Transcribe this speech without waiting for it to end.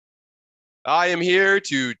I am here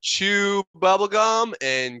to chew bubblegum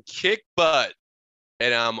and kick butt,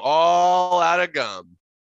 and I'm all out of gum.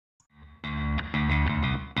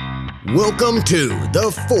 Welcome to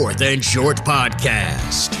the Fourth and Short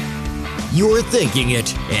Podcast. You're thinking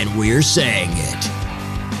it, and we're saying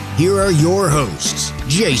it. Here are your hosts,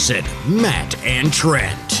 Jason, Matt, and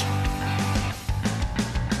Trent.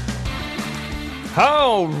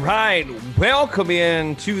 All right, welcome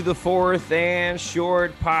in to the Fourth and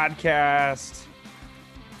Short Podcast.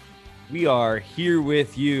 We are here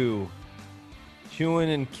with you, chewing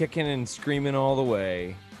and kicking and screaming all the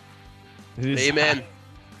way. Amen.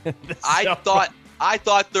 I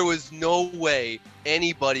thought there was no way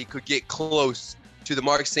anybody could get close to the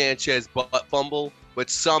Mark Sanchez butt fumble, but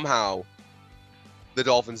somehow the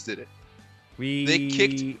Dolphins did it. They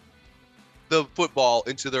kicked the football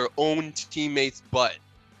into their own teammate's butt,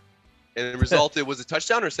 and the result it was a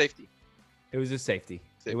touchdown or safety. It was a safety.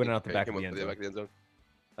 It went out the back of the end zone.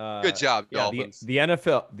 Good job, Dolphins. The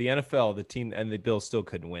NFL, the team, and the Bills still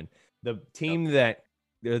couldn't win. The team that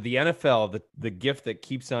the NFL, the gift that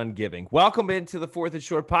keeps on giving. Welcome into the Fourth and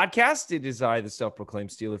Short Podcast. It is I, the self-proclaimed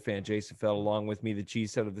Steeler fan, Jason Feld, along with me, the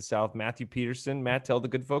cheesehead of the South, Matthew Peterson. Matt, tell the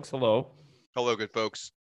good folks hello. Hello, good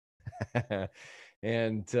folks.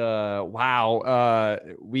 And wow,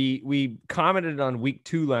 we commented on week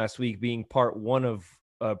 2 last week being part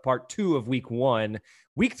 2 of week 1.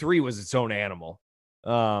 Week 3 was its own animal,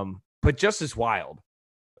 but just as wild.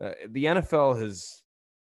 The NFL has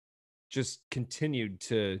just continued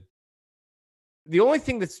to. The only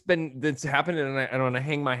thing that's happened, and I want to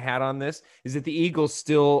hang my hat on this, is that the Eagles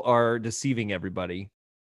still are deceiving everybody,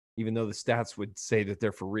 even though the stats would say that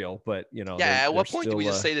they're for real. But at what point do we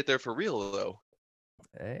just say that they're for real, though?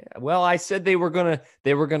 Well, I said they were gonna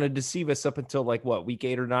deceive us up until week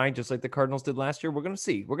 8 or 9, just like the Cardinals did last year. We're gonna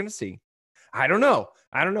see. I don't know.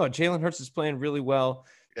 Jalen Hurts is playing really well.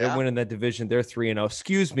 Yeah. They're winning that division. They're 3-0.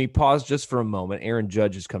 Excuse me. Pause just for a moment. Aaron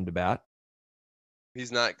Judge has come to bat.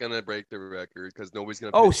 He's not gonna break the record because nobody's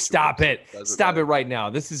gonna. Oh, stop it! Stop it right now.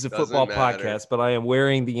 This is a football podcast, but I am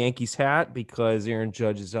wearing the Yankees hat because Aaron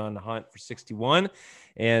Judge is on the hunt for 61.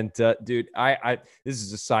 And dude, I this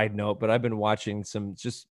is a side note, but I've been watching some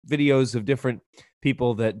just videos of different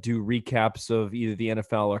people that do recaps of either the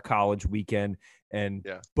NFL or college weekend, and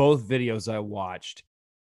both videos I watched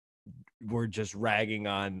were just ragging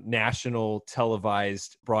on national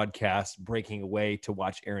televised broadcast breaking away to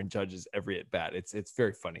watch Aaron Judge's every at bat. It's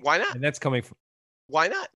very funny. Why not? And that's coming from. Why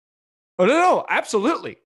not? Oh no,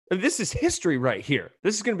 absolutely. This is history right here.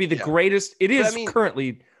 This is going to be the greatest. It is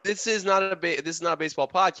currently. This is not a baseball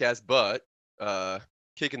podcast, but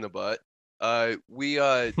kicking the butt.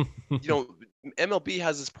 MLB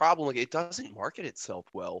has this problem, like it doesn't market itself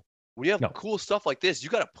well. When you have cool stuff like this, you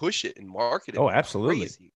got to push it and market it. Oh, absolutely.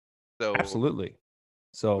 Crazy. So absolutely.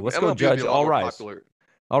 So let's MLB go, Judge. All right.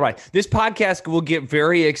 All right. This podcast will get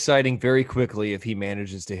very exciting very quickly if he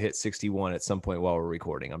manages to hit 61 at some point while we're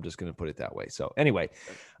recording. I'm just going to put it that way. So anyway,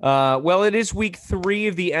 well, it is week 3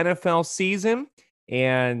 of the NFL season.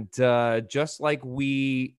 And just like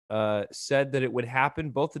we said that it would happen,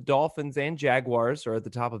 both the Dolphins and Jaguars are at the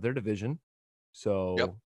top of their division.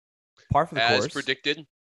 So par for the course. As predicted.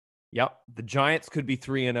 Yep. The Giants could be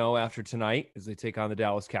 3-0 after tonight as they take on the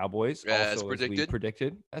Dallas Cowboys. As also, predicted. As we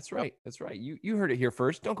predicted. That's right. Yep. That's right. You heard it here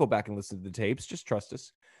first. Don't go back and listen to the tapes. Just trust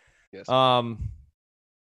us. Yes. We're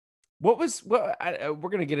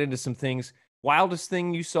going to get into some things. Wildest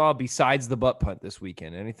thing you saw besides the butt punt this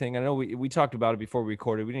weekend? Anything? I know we talked about it before we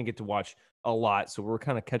recorded. We didn't get to watch a lot, so we're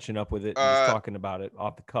kind of catching up with it and just talking about it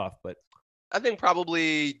off the cuff. But I think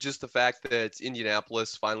probably just the fact that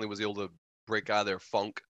Indianapolis finally was able to break out of their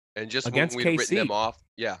funk, and just against when we'd KC. written them off,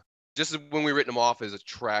 just when we written them off as a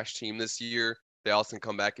trash team this year, they also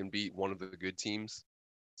come back and beat one of the good teams.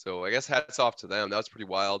 So I guess hats off to them. That was pretty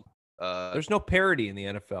wild. There's no parity in the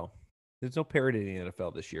NFL. There's no parity in the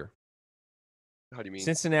NFL this year. How do you mean?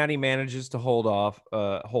 Cincinnati manages to hold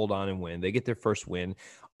on and win. They get their first win,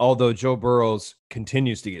 although Joe Burrows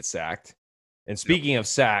continues to get sacked. And speaking of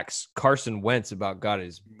sacks, Carson Wentz about got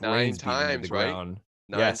his brains 9 times, the ground.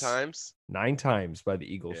 Right? 9 times by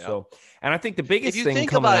the Eagles. Yeah. So, and I think the biggest thing. If you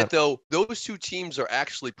think about it, though, those two teams are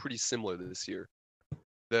actually pretty similar this year.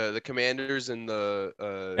 The Commanders and the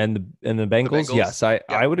Bengals. Yes,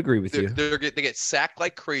 I would agree with you. They get sacked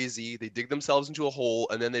like crazy. They dig themselves into a hole,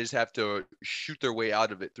 and then they just have to shoot their way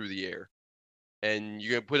out of it through the air. And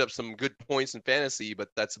you're gonna put up some good points in fantasy, but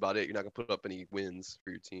that's about it. You're not gonna put up any wins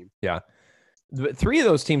for your team. Yeah, 3 of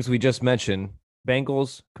those teams we just mentioned: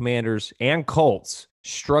 Bengals, Commanders, and Colts,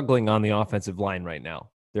 struggling on the offensive line right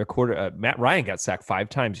now. Their Matt Ryan got sacked 5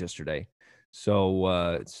 times yesterday.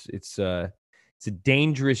 So it's a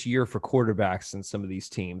dangerous year for quarterbacks in some of these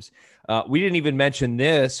teams. We didn't even mention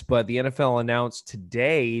this, but the NFL announced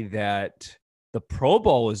today that the Pro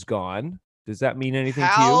Bowl is gone. Does that mean anything to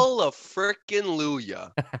you?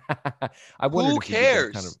 Hallelujah. I wondered Who if you did that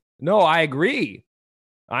cares? kind of. No, I agree.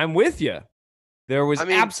 I'm with you. There was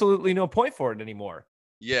absolutely no point for it anymore.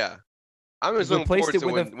 Yeah. I'm just looking forward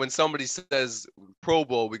to when somebody says Pro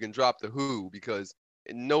Bowl, we can drop the who, because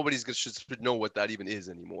nobody's should know what that even is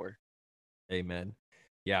anymore. Amen.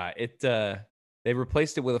 Yeah, they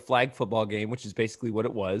replaced it with a flag football game, which is basically what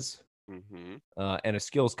it was, and a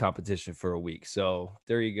skills competition for a week. So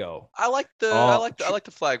there you go. I like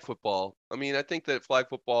the flag football. I mean, I think that flag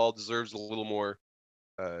football deserves a little more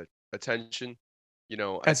attention. You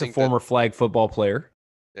know, as a former flag football player.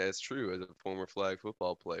 Yeah, it's true. As a former flag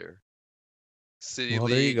football player, City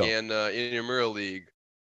League and Intramural League.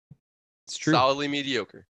 It's true. Solidly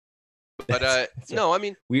mediocre. But no, I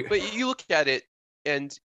mean, but you look at it,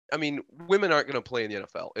 and I mean, women aren't going to play in the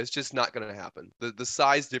NFL. It's just not going to happen. The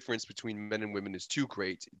size difference between men and women is too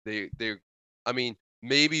great. I mean,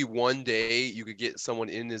 maybe one day you could get someone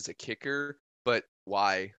in as a kicker, but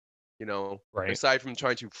why? You know, right. Aside from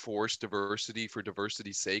trying to force diversity for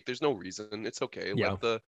diversity's sake, there's no reason. It's okay. Yeah.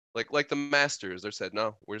 Like the Masters, they said,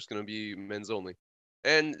 no, we're just going to be men's only.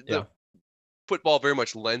 And the football very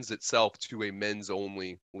much lends itself to a men's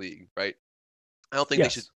only league, right? I don't think they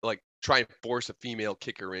should like try and force a female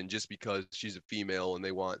kicker in just because she's a female and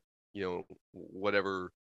they want, you know,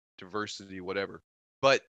 whatever diversity, whatever.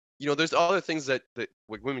 But, you know, there's other things that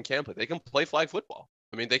like women can play. They can play flag football.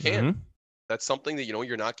 I mean, they can. Mm-hmm. That's something that, you know,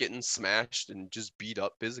 you're not getting smashed and just beat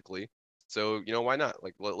up physically. So, you know, why not?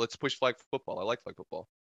 Like, let's push flag football. I like flag football.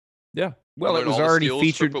 Yeah. Well, it was already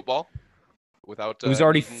featured football. Without it was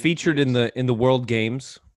already featured in the World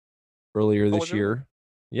Games earlier this year.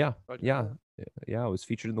 Yeah. It was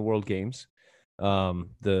featured in the World Games.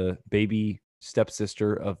 The baby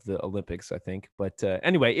stepsister of the Olympics, I think. But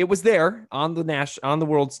anyway, it was there on the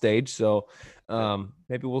world stage. So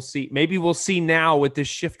maybe we'll see. Maybe we'll see now with this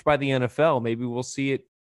shift by the NFL. Maybe we'll see it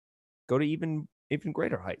go to even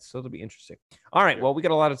greater heights. So it'll be interesting. All right. Well, we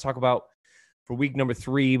got a lot to talk about for week number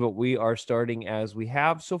 3, but we are starting as we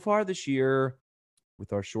have so far this year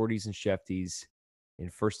with our shorties and shefties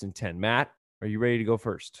in 1st and 10. Matt, are you ready to go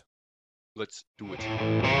first? Let's do it.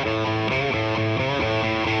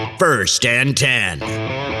 1st and 10.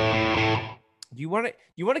 Do you want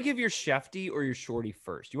to give your shefty or your shorty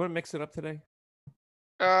first? Do you want to mix it up today?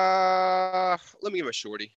 Let me give a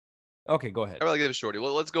shorty. Okay, go ahead. I really give a shorty.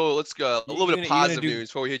 Well, let's go. A little bit of positive news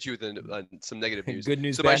before we hit you with some negative news. Good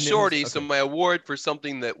news. So bad my shorty. News? Okay. So my award for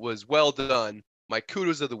something that was well done. My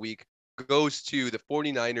kudos of the week goes to the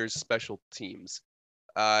 49ers special teams.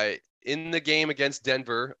 In the game against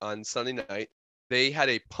Denver on Sunday night, they had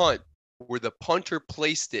a punt where the punter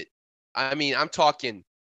placed it. I mean, I'm talking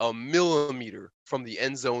a millimeter from the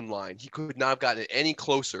end zone line. He could not have gotten it any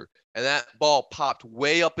closer. And that ball popped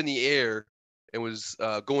way up in the air and was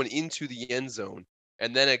going into the end zone.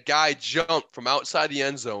 And then a guy jumped from outside the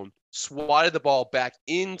end zone, swatted the ball back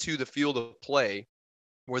into the field of play,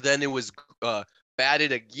 where then it was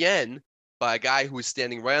batted again by a guy who was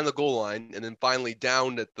standing right on the goal line, and then finally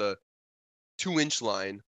downed at the 2-inch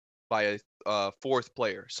line by a 4th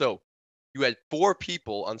player. So you had 4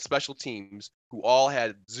 people on special teams who all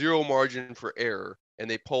had 0 margin for error, and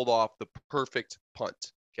they pulled off the perfect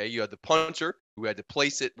punt. Okay, you had the punter who had to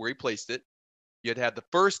place it where he placed it. You had to have the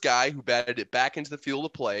first guy who batted it back into the field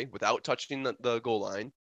of play without touching the goal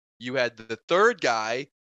line. You had the third guy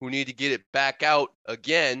who needed to get it back out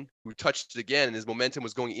again, who touched it again, and his momentum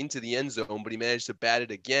was going into the end zone, but he managed to bat it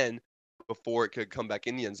again before it could come back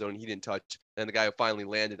in the end zone. He didn't touch, and the guy who finally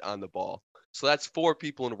landed on the ball. So that's 4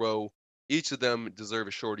 people in a row. Each of them deserve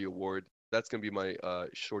a shorty award. That's going to be my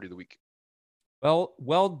shorty of the week.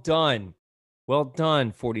 Well done. Well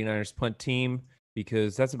done, 49ers punt team,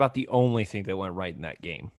 because that's about the only thing that went right in that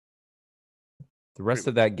game. The rest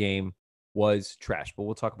of that game was trash, but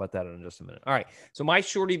we'll talk about that in just a minute. All right, so my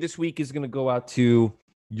shorty this week is going to go out to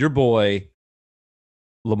your boy,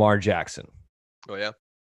 Lamar Jackson. Oh, yeah?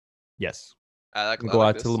 Yes. Go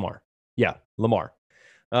out to Lamar. Yeah, Lamar.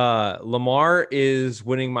 Lamar is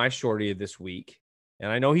winning my shorty this week, and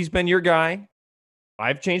I know he's been your guy.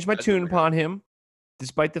 I've changed my tune upon him,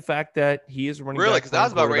 despite the fact that he is running. Really? Because I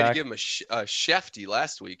was about ready to give him a shefty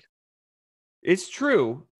last week. It's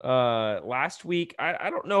true. Last week, I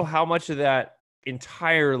don't know how much of that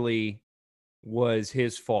entirely was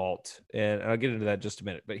his fault, and I'll get into that in just a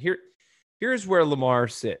minute. But here's where Lamar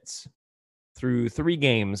sits through 3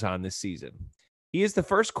 games on this season. He is the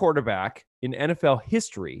first quarterback in NFL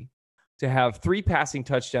history to have 3 passing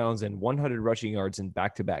touchdowns and 100 rushing yards in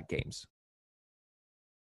back-to-back games.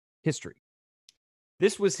 History.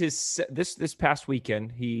 This was his this past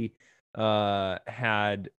weekend. He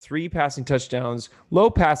had 3 passing touchdowns,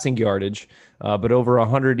 low passing yardage, but over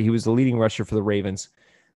 100. He was the leading rusher for the Ravens.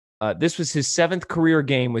 This was his 7th career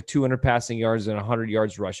game with 200 passing yards and 100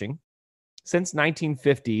 yards rushing. Since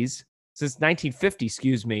 1950,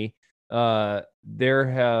 excuse me, the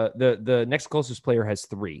next closest player has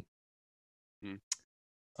 3.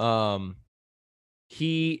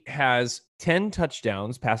 He has 10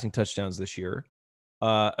 touchdowns, passing touchdowns this year,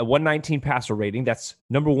 a 119 passer rating. That's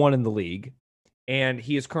number 1 in the league. And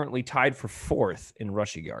he is currently tied for 4th in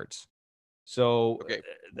rushing yards. So okay,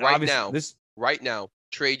 right now,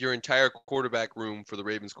 trade your entire quarterback room for the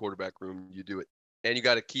Ravens quarterback room. You do it. And you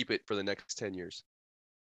got to keep it for the next 10 years.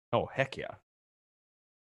 Oh, heck yeah.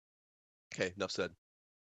 Okay, enough said.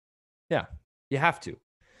 Yeah, you have to.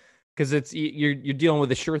 Because it's you're dealing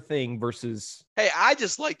with a sure thing versus. Hey, I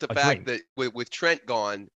just like the fact that with Trent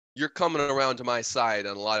gone, you're coming around to my side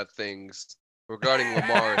on a lot of things regarding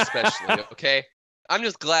Lamar, especially. Okay, I'm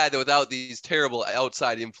just glad that without these terrible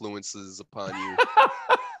outside influences upon you,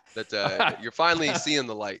 that you're finally seeing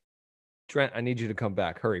the light. Trent, I need you to come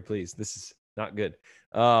back. Hurry, please. This is not good.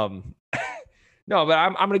 No, but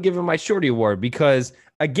I'm going to give him my Shorty Award because,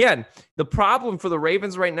 again, the problem for the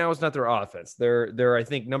Ravens right now is not their offense. They're I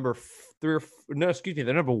think, they're number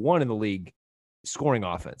 1 in the league scoring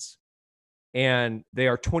offense. And they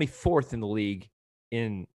are 24th in the league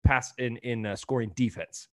in scoring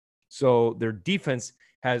defense. So their defense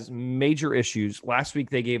has major issues. Last week,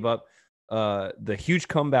 they gave up the huge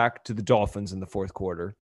comeback to the Dolphins in the 4th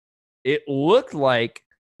quarter. It looked like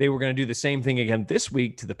they were going to do the same thing again this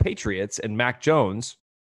week to the Patriots and Mac Jones.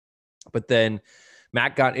 But then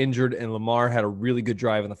Mac got injured and Lamar had a really good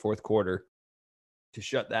drive in the 4th quarter to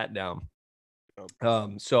shut that down.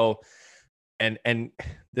 So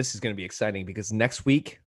this is going to be exciting because next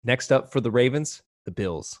up for the Ravens, the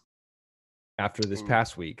Bills after this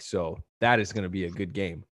past week. So that is going to be a good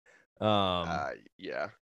game. Yeah. A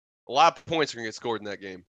lot of points are going to get scored in that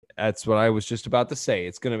game. That's what I was just about to say.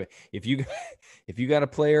 It's going to be, if you got a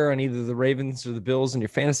player on either the Ravens or the Bills in your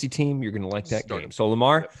fantasy team, you're going to like that game. So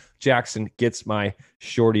Lamar Jackson gets my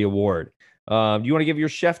Shorty Award. Do you want to give your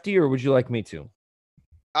Shefty or would you like me to?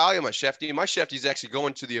 I'll give my Shefty. My Shefty's actually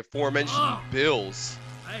going to the aforementioned Bills.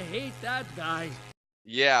 I hate that guy.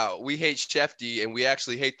 Yeah, we hate Shefty, and we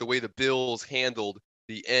actually hate the way the Bills handled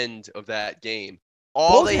the end of that game.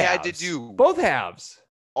 All they had to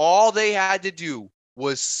do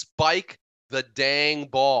was spike the dang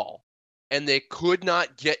ball, and they could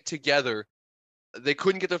not get together. They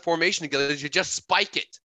couldn't get their formation together. You just spike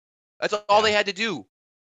it. That's all they had to do.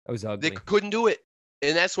 That was ugly. They couldn't do it.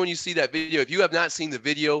 And that's when you see that video. If you have not seen the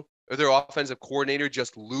video of their offensive coordinator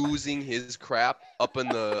just losing his crap up in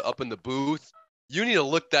the booth, you need to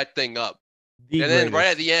look that thing up. Then right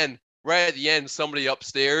at the end, somebody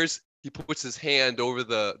upstairs, he puts his hand over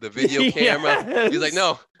the video camera. He's like,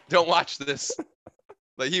 no, don't watch this.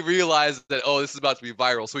 Like he realized that, this is about to be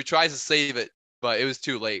viral. So he tries to save it, but it was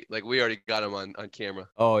too late. Like we already got him on camera.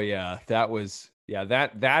 Oh yeah. That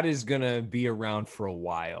is going to be around for a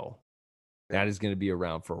while. That is going to be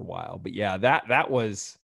around for a while. But yeah, that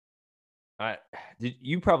was,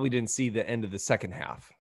 you probably didn't see the end of the second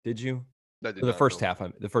half. Did you? The first half.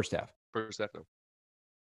 The first half. First half, no.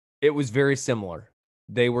 It was very similar.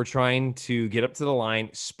 They were trying to get up to the line,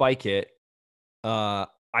 spike it. I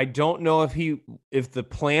don't know if the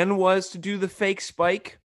plan was to do the fake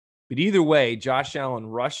spike, but either way, Josh Allen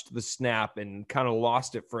rushed the snap and kind of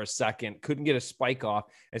lost it for a second, couldn't get a spike off.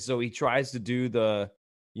 And so he tries to do the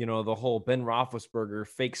whole Ben Roethlisberger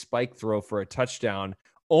fake spike throw for a touchdown,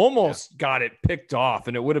 almost got it picked off,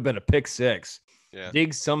 and it would have been a pick 6. Yeah.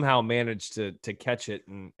 Diggs somehow managed to catch it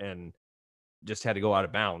and just had to go out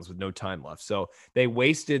of bounds with no time left. So they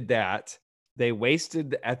wasted that. They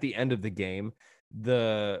wasted at the end of the game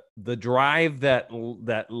the drive that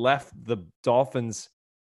left the Dolphins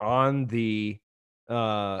on the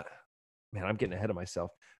I'm getting ahead of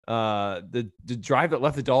myself. The drive that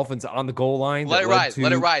left the Dolphins on the goal line. Let it ride.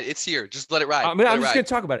 It's here. Just let it ride. I'm just going to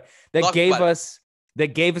talk about it. That gave us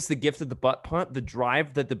the gift of the butt punt. The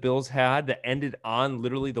drive that the Bills had that ended on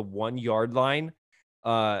literally the 1 yard line.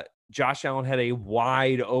 Josh Allen had a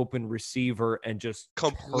wide open receiver and just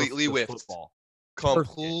completely whiffed.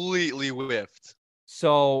 Completely whiffed.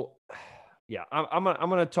 So, yeah, I'm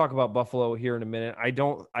gonna talk about Buffalo here in a minute. I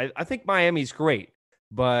think Miami's great,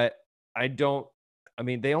 but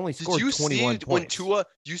they only scored 21 points.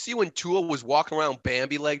 You see when Tua was walking around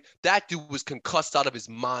Bambi leg? That dude was concussed out of his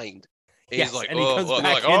mind. And he's like, and he comes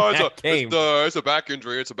back it's a back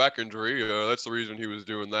injury. It's a back injury. That's the reason he was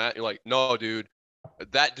doing that. You're like, no, dude.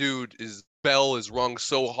 That dude bell is rung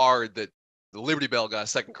so hard that the Liberty Bell got a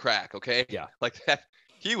second crack. Okay. Yeah. Like that.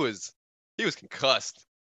 He was concussed.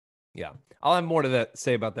 Yeah. I'll have more to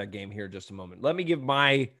say about that game here in just a moment. Let me give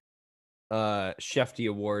my Shefty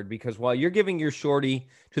award, because while you're giving your shorty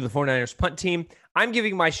to the 49ers punt team, I'm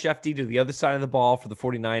giving my Shefty to the other side of the ball for the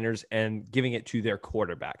 49ers and giving it to their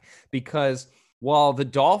quarterback. Because while the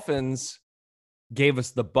Dolphins gave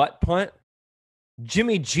us the butt punt,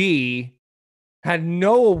 Jimmy G had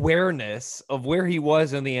no awareness of where he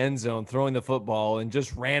was in the end zone throwing the football and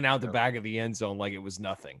just ran out the back of the end zone like it was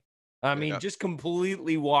nothing. I mean, just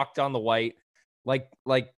completely walked on the white like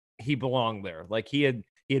he belonged there. Like he had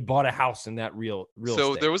bought a house in that real So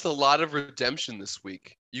estate. there was a lot of redemption this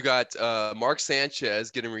week. You got Mark Sanchez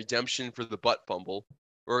getting redemption for the butt fumble,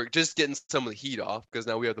 or just getting some of the heat off, because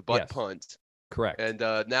now we have the butt punt. Correct. And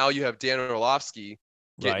now you have Dan Orlovsky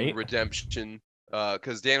getting redemption,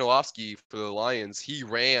 because Dan Orlovsky for the Lions, he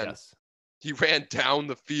ran down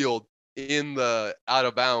the field in the out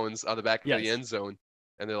of bounds on the back of the end zone,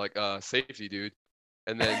 and they're like, safety, dude.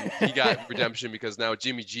 And then he got redemption because now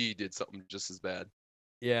Jimmy G did something just as bad.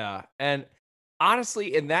 Yeah. And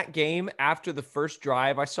honestly, in that game, after the first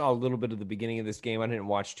drive, I saw a little bit of the beginning of this game. I didn't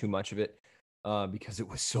watch too much of it because it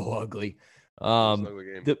was so ugly. It was an ugly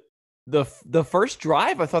game. The first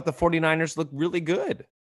drive, I thought the 49ers looked really good.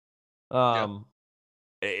 I'm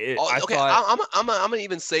gonna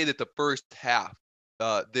even say that the first half,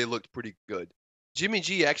 they looked pretty good. Jimmy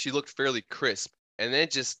G actually looked fairly crisp, and then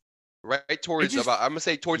just towards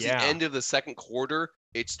the end of the second quarter,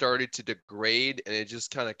 it started to degrade, and it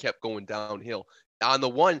just kind of kept going downhill. On the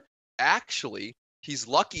one, actually, he's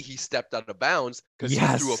lucky he stepped out of bounds because he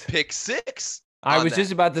threw a pick six. I was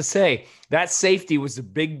just about to say, that safety was a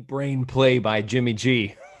big brain play by Jimmy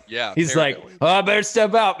G. Yeah. He's apparently like, I better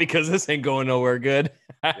step out because this ain't going nowhere good.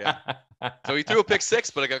 Yeah. So he threw a pick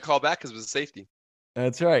six, but I got called back because it was a safety.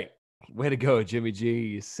 That's right. Way to go, Jimmy G.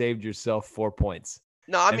 You saved yourself 4 points.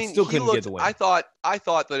 No, I mean, he looked. I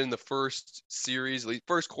thought that in the first series,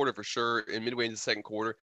 first quarter for sure, and midway in the second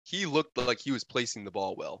quarter, he looked like he was placing the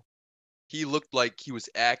ball well. He looked like he was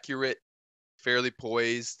accurate, fairly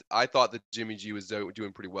poised. I thought that Jimmy G was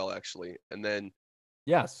doing pretty well, actually. And then,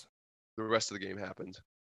 the rest of the game happened.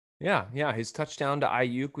 Yeah. His touchdown to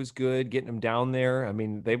Ayuk was good, getting him down there. I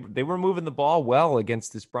mean, they were moving the ball well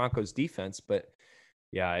against this Broncos defense, but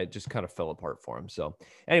yeah, it just kind of fell apart for him. So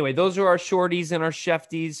anyway, those are our shorties and our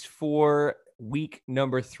Shefties for week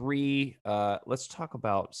number 3. Let's talk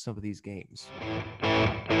about some of these games.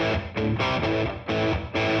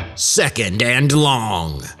 Second and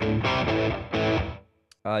long.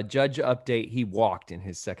 Judge update, he walked in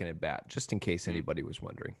his second at bat, just in case anybody was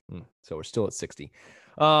wondering. So we're still at 60.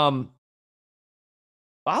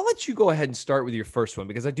 I'll let you go ahead and start with your first one,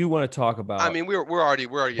 because I do want to talk about. I mean, we're already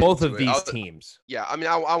both of these teams. Yeah, I mean,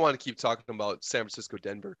 I want to keep talking about San Francisco,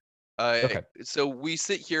 Denver. Okay. So we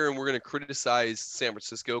sit here and we're going to criticize San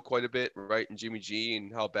Francisco quite a bit, right? And Jimmy G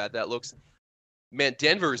and how bad that looks. Man,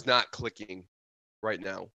 Denver is not clicking right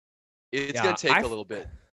now. It's going to take a little bit.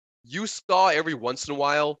 You saw every once in a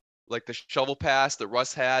while, like the shovel pass that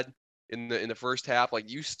Russ had in the first half.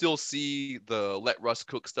 Like, you still see the let Russ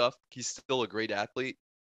cook stuff. He's still a great athlete.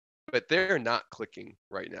 But they're not clicking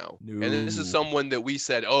right now. No. And this is someone that we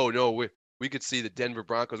said, oh, no, we could see the Denver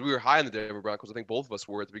Broncos. We were high on the Denver Broncos. I think both of us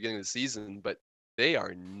were at the beginning of the season, but they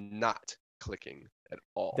are not clicking at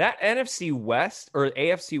all. That NFC West, or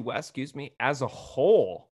AFC West, excuse me, as a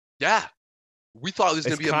whole. Yeah. We thought it was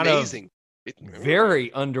going to be amazing.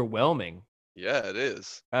 Very underwhelming. Yeah, it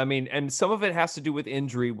is. I mean, and some of it has to do with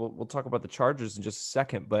injury. We'll talk about the Chargers in just a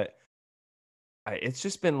second, but it's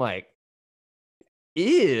just been like,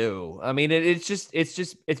 ew. I mean,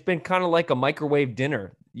 it's been kind of like a microwave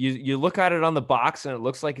dinner. You look at it on the box and it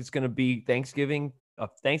looks like it's going to be a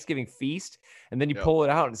Thanksgiving feast, and then you pull it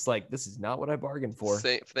out and it's like, this is not what I bargained for.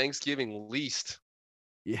 Thanksgiving least.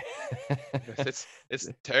 Yeah. it's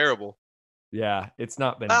terrible. Yeah, it's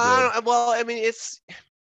not been good. Well, I mean, it's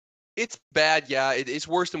bad. Yeah, it's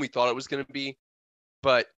worse than we thought it was going to be,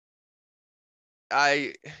 but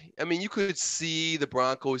I mean, you could see the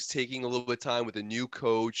Broncos taking a little bit of time with a new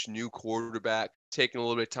coach, new quarterback, taking a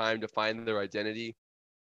little bit of time to find their identity.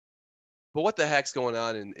 But what the heck's going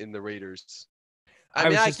on in the Raiders? I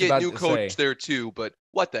mean, I get new coach there too, but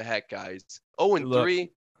what the heck, guys? 0-3?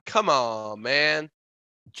 Come on, man.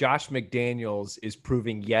 Josh McDaniels is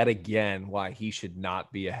proving yet again why he should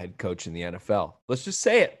not be a head coach in the NFL. Let's just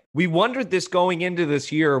say it. We wondered this going into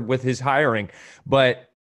this year with his hiring, but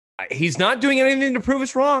he's not doing anything to prove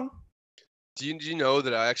us wrong. Do you know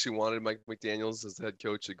that I actually wanted Mike McDaniels as the head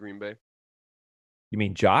coach at Green Bay? You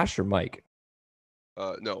mean Josh or Mike?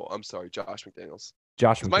 No, I'm sorry, Josh McDaniels.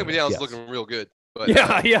 Josh Mike McDaniels, McDaniels yes. is looking real good. But,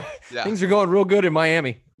 yeah. Things are going real good in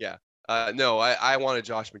Miami. Yeah. No, I wanted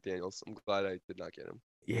Josh McDaniels. I'm glad I did not get him.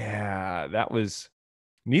 Yeah, that was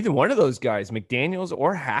neither one of those guys, McDaniels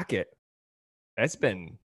or Hackett. It's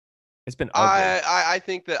been ugly. I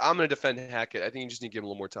think that I'm going to defend Hackett. I think you just need to give him a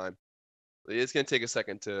little more time. It's going to take a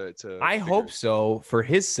second to I hope so for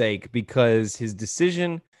his sake, because his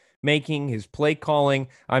decision making, his play calling,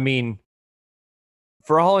 I mean,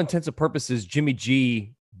 for all intents and purposes, Jimmy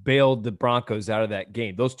G bailed the Broncos out of that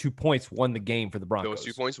game. Those 2 points won the game for the Broncos. Those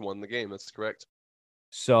 2 points won the game. That's correct.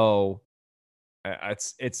 So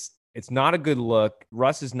it's not a good look.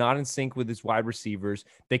 Russ is not in sync with his wide receivers.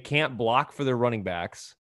 They can't block for their running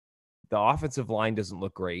backs. The offensive line doesn't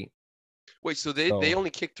look great. Wait, so they only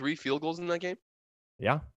kicked 3 field goals in that game?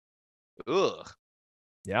 Yeah. Ugh.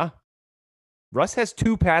 Yeah. Russ has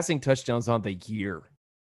 2 passing touchdowns on the year,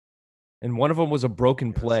 and one of them was a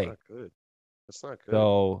broken play. That's not good.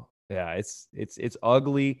 So yeah, it's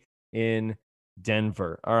ugly in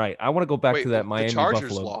Denver. All right, I want to go back to that Miami Buffalo. The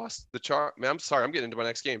Chargers lost. Man, I'm sorry. I'm getting into my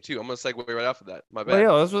next game too. I'm gonna segue right after that. My bad.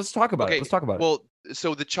 Well, yeah, let's talk about it. Let's talk about it. Well,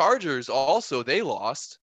 so the Chargers also, they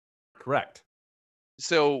lost. Correct.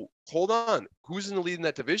 So hold on. Who's in the lead in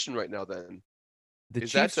that division right now? Then the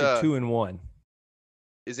Chiefs are 2-1.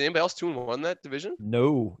 Is anybody else 2-1 in that division?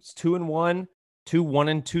 No, it's 2-1. 2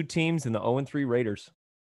 1-2 teams and the 0-3 Raiders.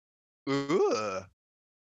 Ugh.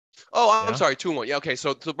 Oh, I'm sorry, 2-1. Yeah, okay.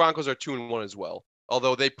 So the Broncos are 2-1 as well,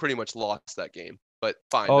 although they pretty much lost that game. But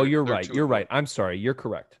fine. Oh, you're right. You're right. I'm sorry. You're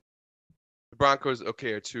correct. The Broncos, are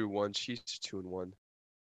 2-1. Chiefs 2-1.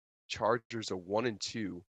 Chargers are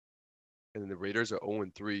 1-2, and then the Raiders are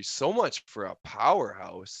 0-3. So much for a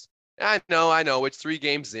powerhouse. I know. It's 3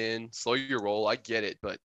 games in. Slow your roll. I get it,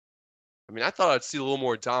 but I mean, I thought I'd see a little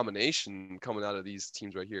more domination coming out of these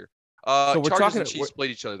teams right here. So we're Chargers and Chiefs played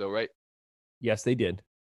each other, though, right? Yes, they did.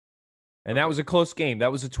 And that was a close game.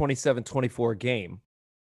 That was a 27-24 game.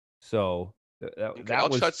 So that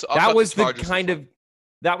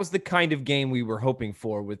was the kind of game we were hoping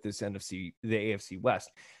for with this the AFC West.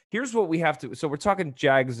 Here's what we have to. So we're talking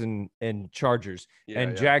Jags and Chargers,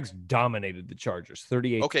 Jags dominated the Chargers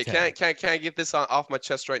 38. Okay, can I get this off my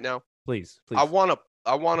chest right now? Please. I want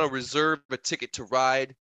to reserve a ticket to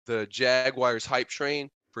ride the Jaguars hype train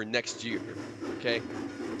for next year. Okay,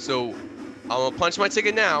 so I'm gonna punch my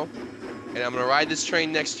ticket now, and I'm gonna ride this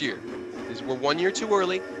train next year. We're 1 year too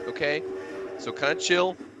early. Okay, so kind of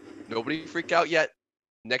chill. Nobody freak out yet.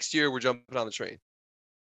 Next year we're jumping on the train.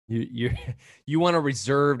 You want to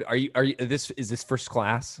reserve? Is this first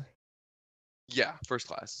class? Yeah, first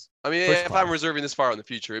class. I mean, if I'm reserving this far in the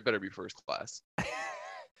future, it better be first class.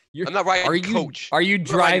 I'm not riding coach. Are you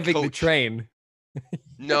driving the train?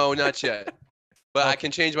 No, not yet. But I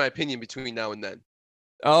can change my opinion between now and then.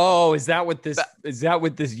 Oh, is that what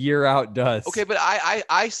this year out does? Okay, but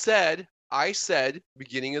I said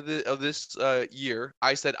beginning of this year,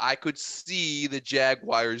 I said I could see the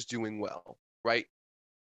Jaguars doing well, right?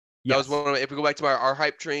 Yes. That was one of if we go back to our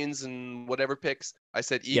hype trains and whatever picks, I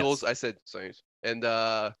said Eagles, yes. I said Saints, and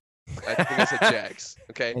I think I said Jags.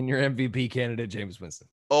 Okay. And your MVP candidate, Jameis Winston.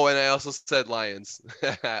 Oh, and I also said Lions.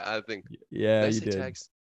 I think. Yeah, you did. Jags?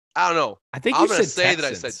 I don't know. I think I'm going to say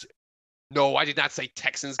Texans. That I said. No, I did not say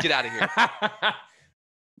Texans. Get out of here.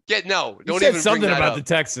 Don't said even something bring that about up. The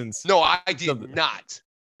Texans. No, I did not.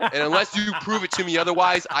 And unless you prove it to me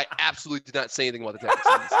otherwise, I absolutely did not say anything about the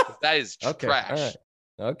Texans. That is trash. All right.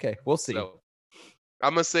 Okay, we'll see. So,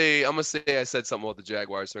 I'm gonna say I said something about the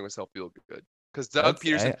Jaguars to make myself feel good. Because Doug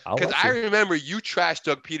Peterson. Because I remember you trashed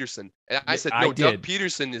Doug Peterson, and I said no, Doug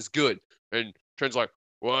Peterson is good. And Trent's like,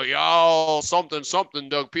 well, y'all something.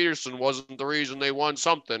 Doug Peterson wasn't the reason they won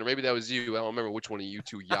something, or maybe that was you. I don't remember which one of you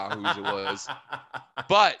two yahoos it was.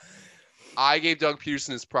 But I gave Doug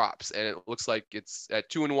Peterson his props, and it looks like it's at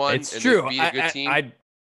 2-1. It's true. Beat a good team.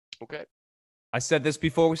 Okay. I said this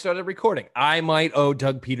before we started recording. I might owe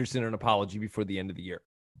Doug Peterson an apology before the end of the year.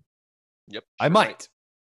 Yep. I might.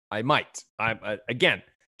 Again,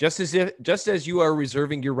 just as you are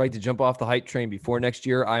reserving your right to jump off the hype train before next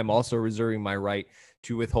year, I am also reserving my right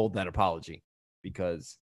to withhold that apology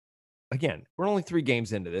because, again, we're only 3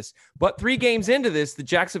 games into this. But 3 games into this, the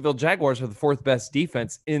Jacksonville Jaguars are the 4th best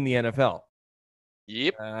defense in the NFL.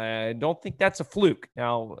 Yep. I don't think that's a fluke.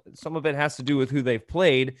 Now, some of it has to do with who they've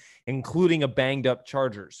played, including a banged-up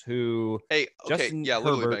Chargers who...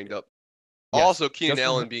 literally banged up. Yes, also, Keenan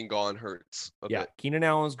Allen being gone hurts a bit. Keenan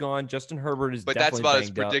Allen's gone. Justin Herbert is but definitely that's about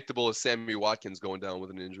as banged predictable as Sammy Watkins going down with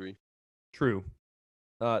an injury. True.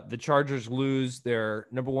 The Chargers lose their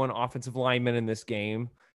number one offensive lineman in this game.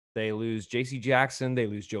 They lose J.C. Jackson. They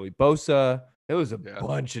lose Joey Bosa. There was a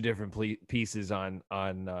bunch of different pieces on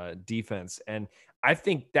defense. And I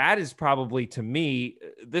think that is probably, to me,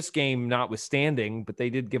 this game notwithstanding, but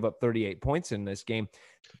they did give up 38 points in this game.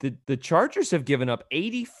 The Chargers have given up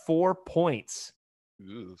 84 points.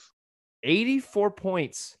 Oof. 84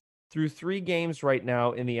 points through 3 games right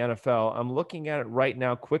now in the NFL. I'm looking at it right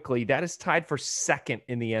now quickly. That is tied for second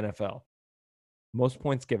in the NFL. Most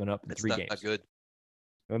points given up in 3 games. That's not good.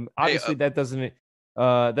 Obviously, that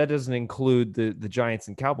doesn't include the Giants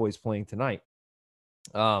and Cowboys playing tonight.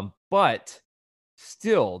 But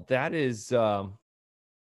still, that is. I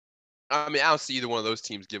don't see either one of those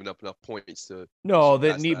teams giving up enough points to. No,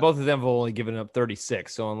 both of them have only given up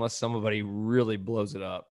 36. So unless somebody really blows it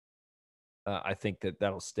up, I think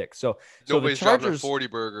that'll stick. So nobody's the Chargers, dropping a 40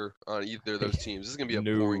 burger on either of those teams. This is gonna be a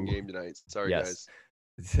boring game tonight. Sorry, guys.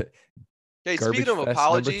 Hey, speaking of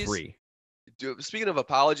apologies, do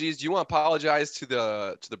you want to apologize to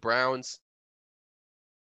the Browns?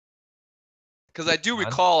 Because I do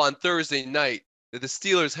recall on Thursday night that the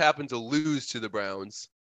Steelers happened to lose to the Browns.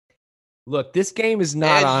 Look, this game is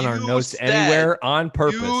not on our notes anywhere on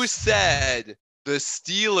purpose. You said the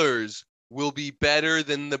Steelers will be better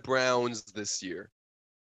than the Browns this year.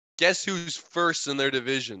 Guess who's first in their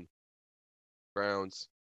division? Browns.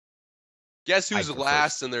 Guess who's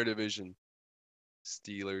last in their division?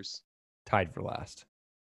 Steelers. Tied for last.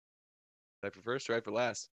 Tied for first, tied for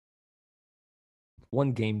last.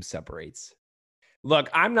 1 game separates.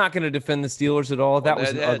 Look, I'm not going to defend the Steelers at all. That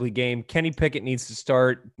was an ugly game. Kenny Pickett needs to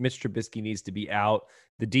start. Mitch Trubisky needs to be out.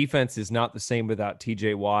 The defense is not the same without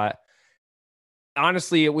TJ Watt.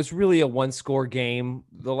 Honestly, it was really a 1-score game.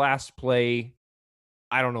 The last play,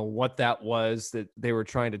 I don't know what that was, that they were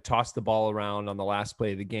trying to toss the ball around on the last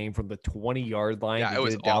play of the game from the 20-yard line to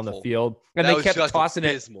get it down the field. And they kept tossing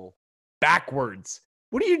it backwards.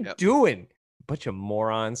 What are you doing? Bunch of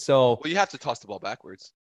morons. So, well, you have to toss the ball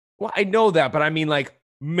backwards. Well, I know that, but I mean like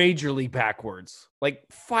majorly backwards, like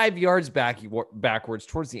 5 yards backwards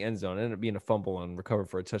towards the end zone. It ended up being a fumble and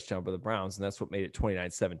recovered for a touchdown by the Browns, and that's what made it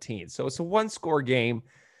 29-17. So it's a 1-score game,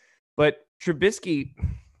 but Trubisky,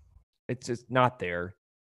 it's just not there.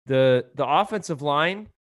 The offensive line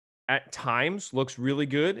at times looks really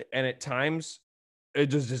good, and at times it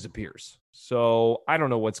just disappears. So I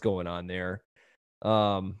don't know what's going on there.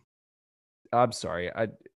 I'm sorry.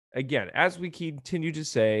 Again, as we continue to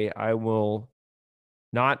say, I will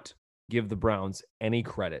not give the Browns any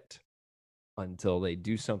credit until they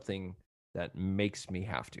do something that makes me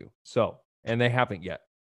have to. So, and they haven't yet.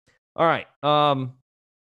 All right.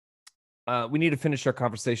 We need to finish our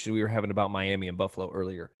conversation we were having about Miami and Buffalo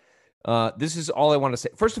earlier. This is all I want to say.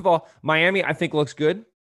 First of all, Miami, I think, looks good.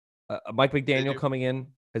 Mike McDaniel coming in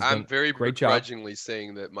has done a great job. I'm very begrudgingly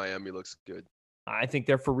saying that Miami looks good. I think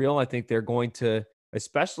they're for real. I think they're going to,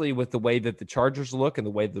 especially with the way that the Chargers look and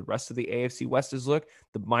the way the rest of the AFC West is look,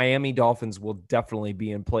 the Miami Dolphins will definitely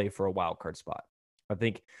be in play for a wild card spot. I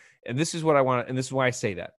think, and this is what I want, and this is why I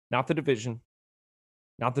say that. Not the division.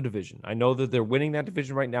 Not the division. I know that they're winning that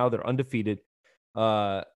division right now. They're undefeated.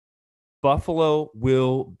 Buffalo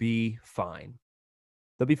will be fine.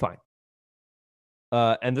 They'll be fine.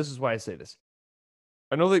 And this is why I say this.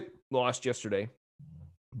 I know they lost yesterday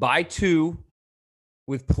by 2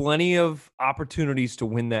 with plenty of opportunities to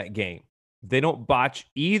win that game. If they don't botch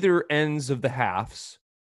either ends of the halves,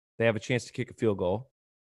 they have a chance to kick a field goal.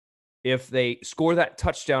 If they score that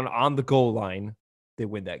touchdown on the goal line, they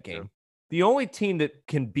win that game. Yeah. The only team that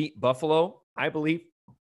can beat Buffalo, I believe,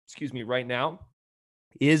 right now,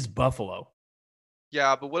 is Buffalo.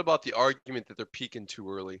 Yeah, but what about the argument that they're peaking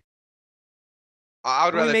too early? I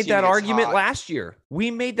would rather we made that argument last year.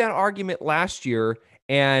 We made that argument last year,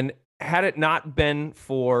 and had it not been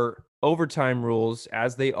for overtime rules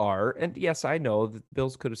as they are, and yes, I know the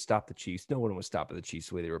Bills could have stopped the Chiefs. No one was stopping the Chiefs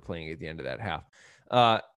the way they were playing at the end of that half.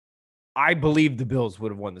 I believe the Bills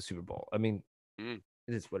would have won the Super Bowl. I mean, it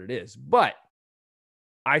is what it is. But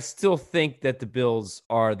I still think that the Bills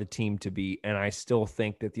are the team to beat, and I still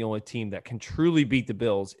think that the only team that can truly beat the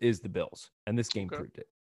Bills is the Bills, and this game proved it.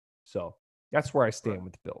 So that's where I stand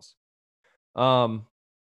with the Bills.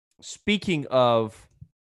 Speaking of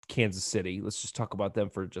Kansas City, let's just talk about them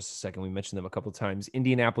for just a second. We mentioned them a couple of times.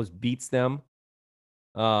 Indianapolis beats them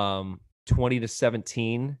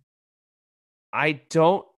 20-17. I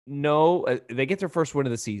don't know. They get their first win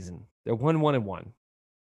of the season. They're 1-1-1.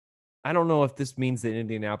 I don't know if this means that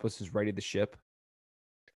Indianapolis has righted the ship.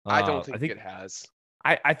 I don't think it has.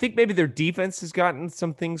 I think maybe their defense has gotten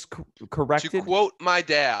some things corrected. To quote my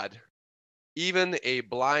dad, Even a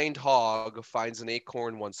blind hog finds an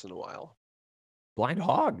acorn once in a while. Blind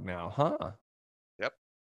hog now, huh? Yep.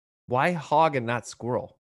 Why hog and not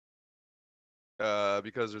squirrel?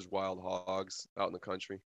 Because there's wild hogs out in the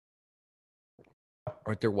country.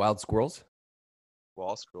 Aren't there wild squirrels?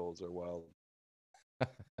 Wall squirrels are wild.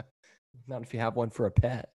 Not if you have one for a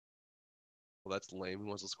pet. Well, that's lame. Who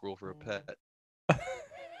wants a squirrel for a pet? I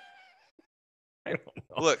don't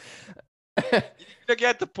know. Look, you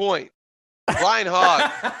get the point. Blind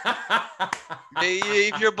hog.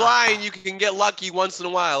 If you're blind, you can get lucky once in a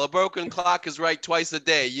while. A broken clock is right twice a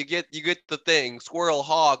day. You get the thing. Squirrel,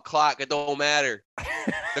 hog, clock, it don't matter.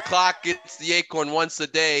 The clock gets the acorn once a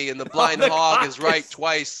day, and the blind hog is right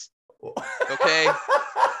twice. Okay?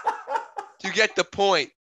 You get the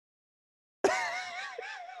point.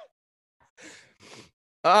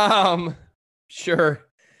 Sure.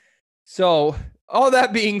 So, all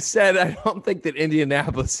that being said, I don't think that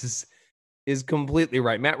Indianapolis is completely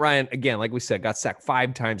right. Matt Ryan, again, like we said, got sacked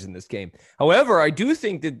 5 times in this game. However, I do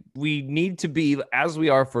think that we need to be, as we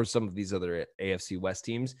are for some of these other AFC West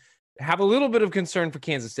teams, have a little bit of concern for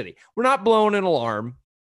Kansas City. We're not blowing an alarm.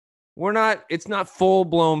 It's not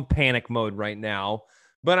full-blown panic mode right now.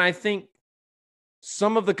 But I think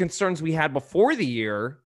some of the concerns we had before the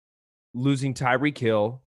year, losing Tyreek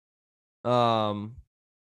Hill, having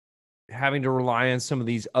to rely on some of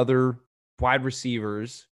these other wide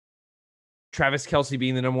receivers, Travis Kelce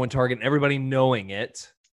being the number 1 target, and everybody knowing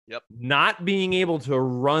it. Yep. Not being able to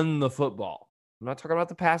run the football. I'm not talking about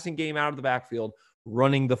the passing game out of the backfield,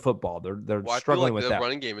 running the football. They're struggling with that. The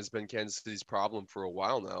running game has been Kansas City's problem for a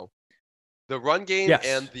while now. The run game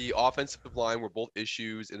and the offensive line were both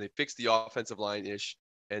issues, and they fixed the offensive line-ish,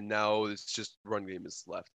 and now it's just run game is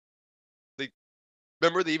left.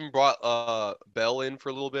 Remember they even brought Bell in for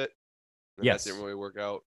a little bit? Yes. That didn't really work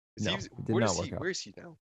out. Where is he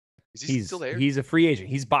now? Is he still there? He's a free agent.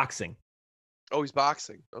 He's boxing. Oh, he's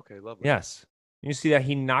boxing. Okay, lovely. Yes. You see that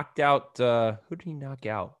he knocked out who did he knock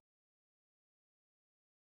out?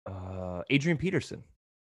 Adrian Peterson.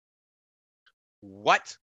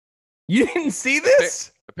 What? You didn't see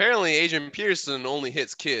this? Apparently, Adrian Peterson only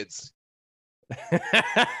hits kids.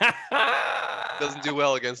 Doesn't do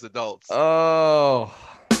well against adults. Oh.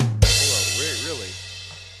 Hold on, really?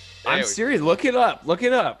 I'm serious. Look it up.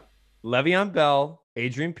 Le'Veon Bell,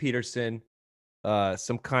 Adrian Peterson,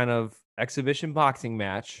 some kind of exhibition boxing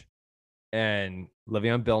match, and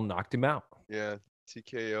Le'Veon Bell knocked him out. Yeah,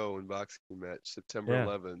 TKO in boxing match, September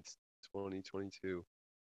 11th, 2022.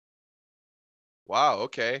 Wow,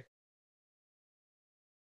 okay.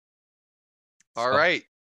 All right.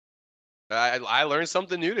 I learned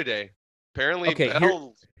something new today. Apparently,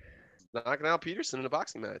 Bell knocking out Peterson in a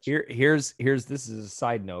boxing match. Here's this is a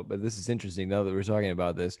side note, but this is interesting now that we're talking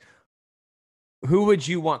about this. Who would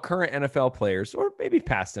you want, current NFL players or maybe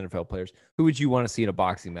past NFL players, who would you want to see in a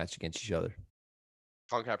boxing match against each other?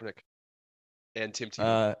 Colin Kaepernick and Tim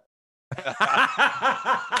Tebow.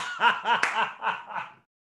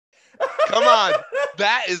 Come on.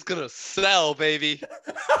 That is going to sell, baby.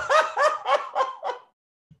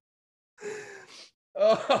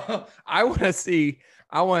 I want to see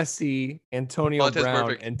Antonio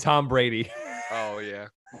Brown and Tom Brady. Oh yeah.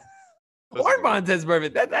 Or Vontaze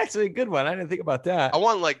Burfict. That's actually a good one. I didn't think about that. I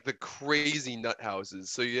want like the crazy nut houses.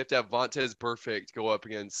 So you have to have Vontaze Burfict go up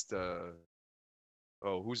against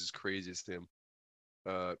who's his craziest him?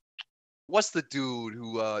 What's the dude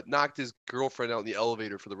who knocked his girlfriend out in the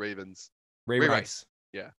elevator for the Ravens? Ray Rice.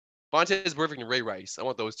 Yeah. Vontaze Burfict and Ray Rice. I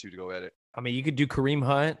want those two to go at it. I mean, you could do Kareem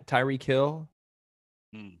Hunt, Tyreek Hill.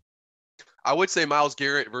 I would say Myles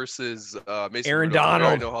Garrett versus Mason Aaron Rudolph.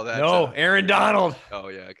 Donald. I know how that. Aaron Donald. Oh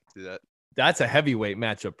yeah, I can see that. That's a heavyweight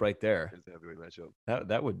matchup right there. It's a heavyweight matchup.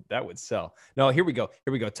 That would sell. No, here we go.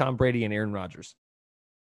 Tom Brady and Aaron Rodgers.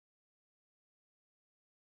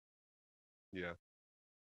 Yeah.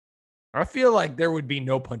 I feel like there would be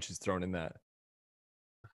no punches thrown in that.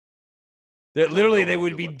 That literally they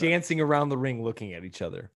would be dancing around the ring looking at each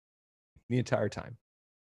other the entire time.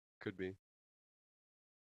 Could be.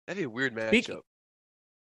 That'd be a weird matchup.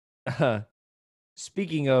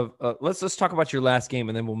 Speaking of, let's talk about your last game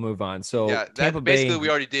and then we'll move on. So yeah, Tampa basically Bay, we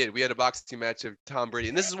already did. We had a boxing match of Tom Brady,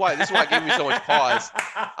 and this is why it gave me so much pause.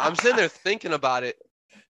 I'm sitting there thinking about it,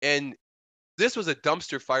 and this was a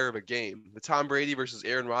dumpster fire of a game. The Tom Brady versus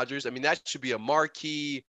Aaron Rodgers. I mean, that should be a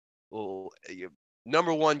marquee,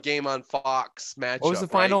 number one game on Fox matchup. What was the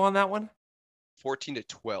final on that one?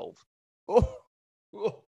 14-12. Oh.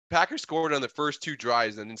 Packers scored on the first 2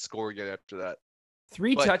 drives and didn't score again after that.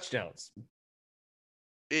 3 touchdowns.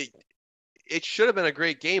 It should have been a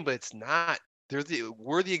great game, but it's not.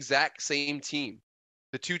 We're the exact same team.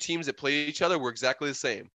 the two teams that played each other were exactly the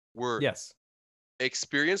same. Were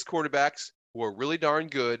experienced quarterbacks who are really darn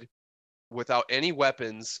good without any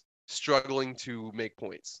weapons, struggling to make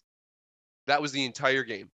points. That was the entire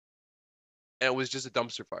game. And it was just a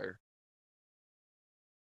dumpster fire.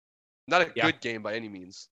 Not a good game by any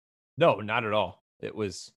means. No, not at all. It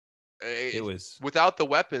was without the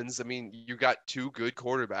weapons. I mean, you got two good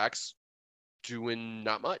quarterbacks doing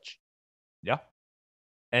not much. Yeah.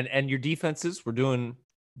 And your defenses were doing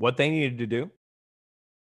what they needed to do.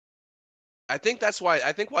 I think why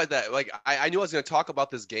that, like, I knew I was going to talk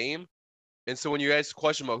about this game. And so when you asked the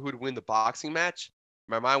question about who would win the boxing match,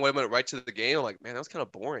 my mind went right to the game. I'm like, man, that was kind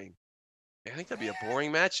of boring. I think that'd be a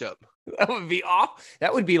boring matchup. That would be off.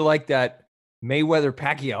 That would be like that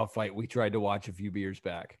Mayweather-Pacquiao fight we tried to watch a few years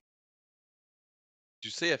back. Did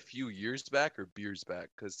you say a few years back or beers back?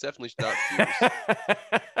 Because it's definitely not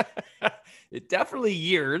beers. It definitely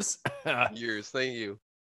years. Years, thank you.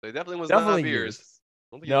 It definitely was not beers. Years.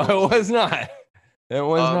 No, it was not. It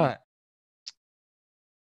was not.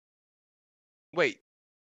 Wait.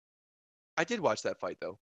 I did watch that fight,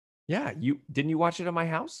 though. Yeah, didn't you watch it at my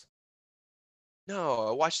house? No,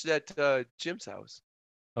 I watched it at Jim's house.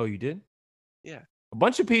 Oh, you did? Yeah. A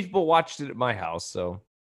bunch of people watched it at my house, so.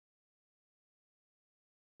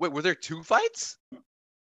 Wait, were there two fights?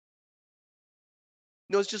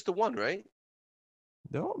 No, it's just the one, right?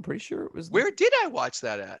 No, I'm pretty sure it was. Where did I watch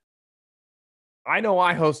that at? I know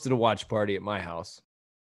I hosted a watch party at my house.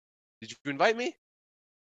 Did you invite me?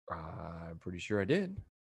 I'm pretty sure I did.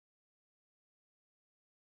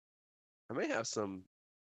 I may have some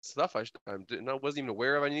stuff I wasn't even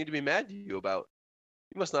aware of. I need to be mad at you about.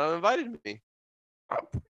 You must not have invited me. I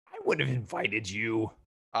would have invited you.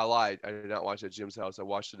 I lied. I did not watch it at Jim's house. I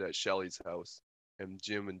watched it at Shelly's house, and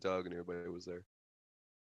Jim and Doug and everybody was there.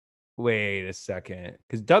 Wait a second,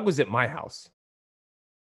 because Doug was at my house.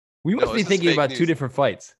 We must be thinking about two different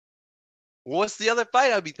fights. What's the other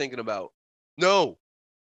fight I'd be thinking about? No.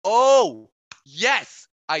 Oh, yes.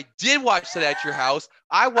 I did watch that at your house.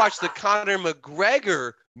 I watched the Conor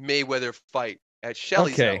McGregor Mayweather fight at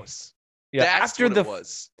Shelly's house. Yeah, that's what it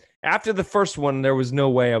was. After the first one, there was no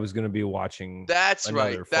way I was going to be watching. That's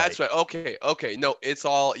right. That's right. Okay. No, it's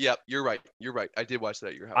all. Yep, you're right. I did watch that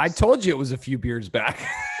at your house. I told you it was a few beers back.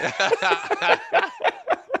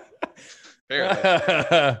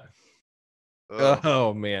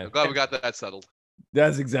 Oh man! I'm glad we got that settled.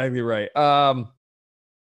 That's exactly right.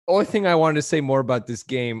 Only thing I wanted to say more about this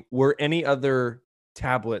game: were any other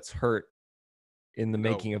tablets hurt in the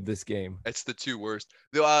making of this game? It's the two worst.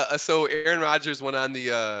 So Aaron Rodgers went on the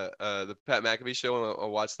Pat McAfee show, and I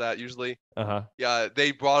watch that usually. Yeah,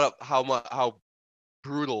 they brought up how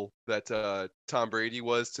brutal that Tom Brady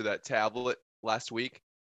was to that tablet last week,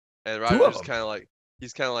 and Rodgers kind of like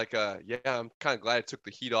yeah, I'm kind of glad it took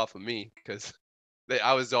the heat off of me because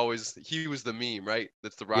he was the meme, right?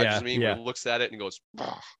 That's the Rodgers meme where he looks at it and goes,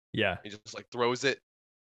 yeah, he just like throws it.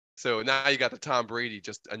 So now you got the Tom Brady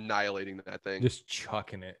just annihilating that thing. Just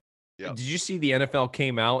chucking it. Yeah. Did you see the NFL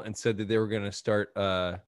came out and said that they were going to start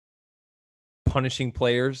punishing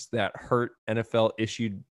players that hurt NFL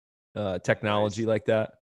issued technology like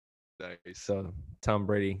that? Nice. So Tom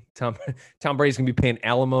Brady's going to be paying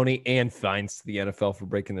alimony and fines to the NFL for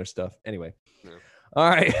breaking their stuff. Anyway. Yeah. All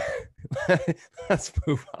right. Let's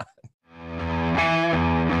move on.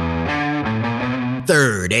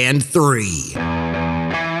 3rd and 3.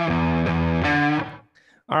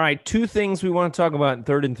 All right, two things we want to talk about in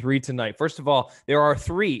 3rd and 3 tonight. First of all, there are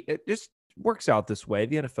three. It just works out this way.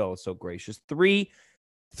 The NFL is so gracious. 3-0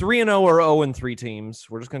 or 0-3 teams.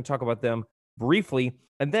 We're just going to talk about them briefly.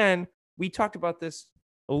 And then we talked about this,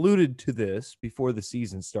 alluded to this before the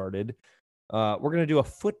season started. We're going to do a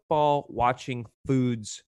football watching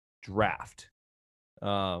foods draft.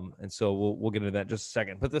 And so we'll get into that in just a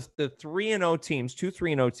second. But the 3-0 teams, 2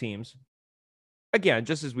 3-0 teams, again,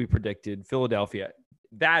 just as we predicted, Philadelphia.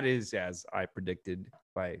 That is as I predicted,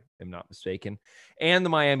 if I am not mistaken. And the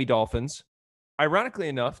Miami Dolphins. Ironically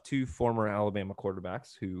enough, 2 former Alabama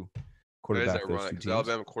quarterbacks who quarterback those 2 teams.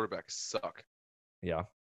 Alabama quarterbacks suck. Yeah.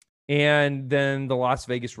 And then the Las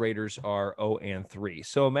Vegas Raiders are 0-3.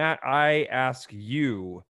 So, Matt, I ask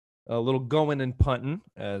you a little going and punting,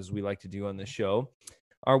 as we like to do on this show.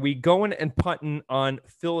 Are we going and punting on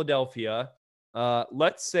Philadelphia?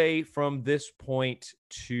 Let's say from this point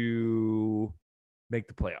to make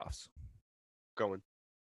the playoffs. Going.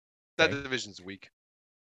 That division's weak.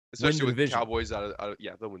 Especially with the Cowboys out of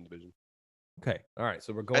they'll win the division. Okay. All right.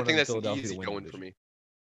 So we're going. I think that's Philadelphia easy going for me.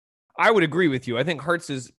 I would agree with you. I think Hurts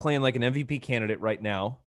is playing like an MVP candidate right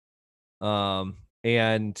now.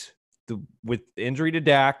 And with the injury to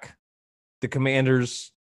Dak, the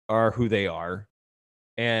Commanders are who they are.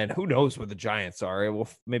 And who knows where the Giants are. We'll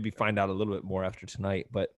maybe find out a little bit more after tonight.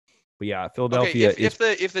 But yeah, Philadelphia is if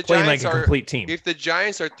the playing Giants like a complete team. If the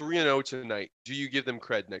Giants are 3-0 tonight, do you give them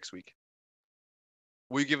cred next week?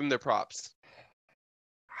 Will you give them their props?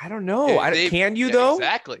 I don't know. Can you, though?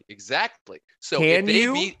 Exactly. So can if they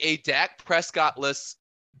you? beat a Dak Prescott-less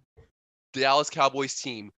Dallas Cowboys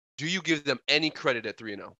team, do you give them any credit at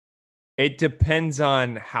 3-0? It depends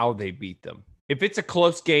on how they beat them. If it's a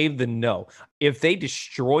close game, then no. If they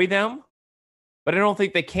destroy them, but I don't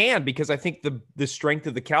think they can, because I think the strength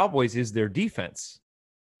of the Cowboys is their defense.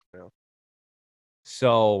 Yeah.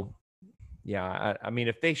 So, yeah, I mean,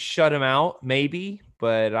 if they shut them out, maybe,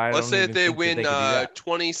 but I Let's don't say that they win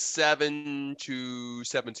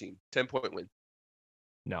 27-17, 10-point win.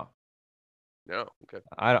 No. Okay.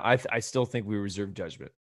 I still think we reserve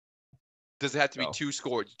judgment. Does it have to be two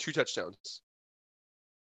touchdowns?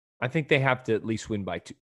 I think they have to at least win by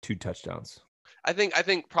two touchdowns. I think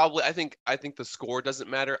the score doesn't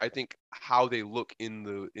matter. I think how they look in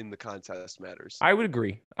the contest matters. I would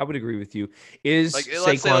agree with you. Is like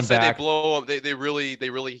Saquon let's say back? They blow up. They really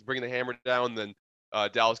bring the hammer down. Then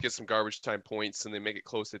Dallas gets some garbage time points and they make it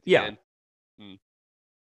close at the end.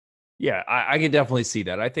 Yeah, I can definitely see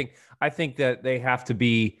that. I think that they have to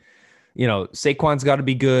be, Saquon's got to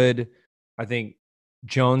be good. I think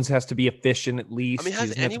Jones has to be efficient at least. I mean,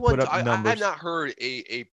 has anyone? I have not heard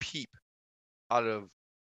a peep out of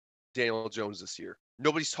Daniel Jones this year.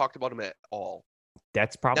 Nobody's talked about him at all.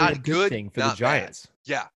 That's probably a good thing for the Giants. Bad.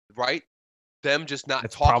 Yeah, right. Them just not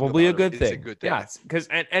That's talking probably about a good thing. Yeah, because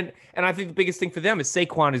and I think the biggest thing for them is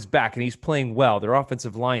Saquon is back and he's playing well. Their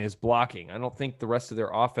offensive line is blocking. I don't think the rest of their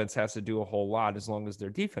offense has to do a whole lot as long as their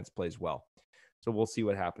defense plays well. So we'll see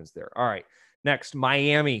what happens there. All right, next,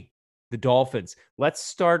 Miami, the Dolphins. Let's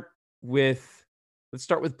start with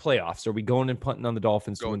playoffs. Are we going and punting on the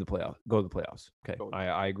Dolphins to win the playoff? Go to the playoffs. Okay,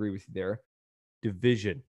 I agree with you there.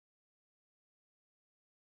 Division.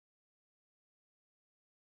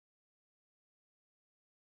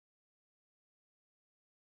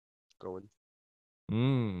 Going.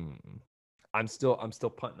 I'm still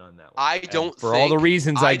punting on that one. I don't for all the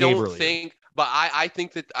reasons I gave earlier. But I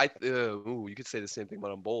think that you could say the same thing about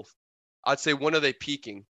them both. I'd say when are they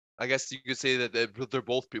peaking? I guess you could say that they're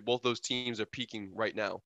both those teams are peaking right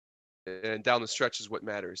now, and down the stretch is what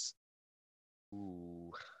matters.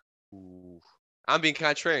 Ooh. I'm being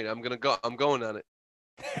contrarian. I'm going on it.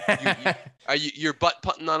 You're butt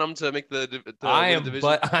punting on them to make the division? I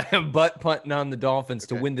am butt punting on the Dolphins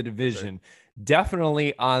to win the division. Okay.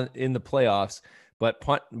 Definitely in the playoffs, but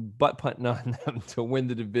butt punting on them to win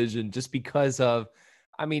the division just because of,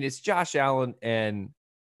 I mean, it's Josh Allen and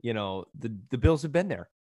the Bills have been there.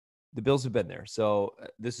 The Bills have been there. So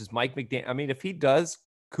this is Mike McDaniel. I mean, if he does,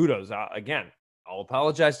 kudos. Again, I'll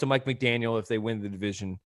apologize to Mike McDaniel if they win the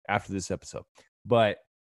division after this episode, but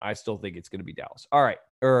I still think it's going to be Dallas. All right.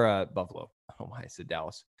 Or Buffalo. I don't know why I said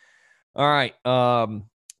Dallas. All right.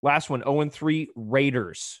 Last one, 0-3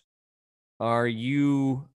 Raiders. Are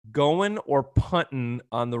you going or punting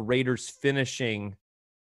on the Raiders finishing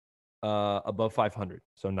above 500?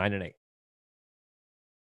 So 9-8.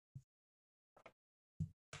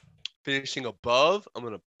 Finishing above, I'm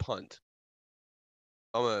going to punt.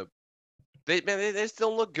 They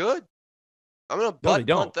still look good. I'm going to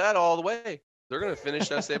punt that all the way. They're going to finish,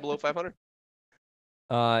 say, below 500.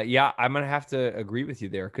 Yeah, I'm going to have to agree with you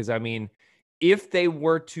there because, I mean, if they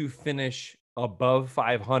were to finish above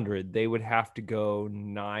 500, they would have to go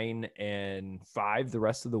 9-5 the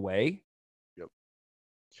rest of the way. Yep.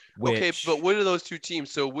 Okay, but what are those two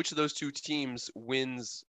teams? So which of those two teams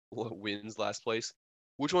wins last place?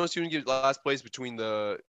 Which one is going to get last place between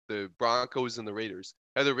the Broncos and the Raiders?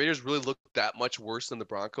 Have the Raiders really looked that much worse than the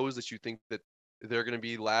Broncos that you think that they're going to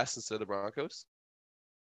be last instead of the Broncos?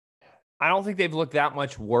 I don't think they've looked that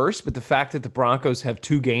much worse, but the fact that the Broncos have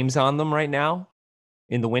 2 games on them right now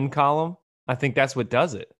in the win column, I think that's what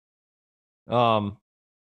does it.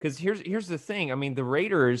 Because here's the thing. I mean, the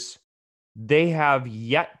Raiders, they have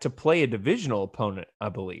yet to play a divisional opponent, I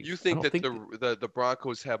believe. You think that the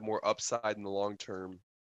Broncos have more upside in the long term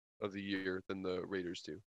of the year than the Raiders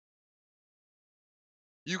do?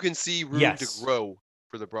 You can see room to grow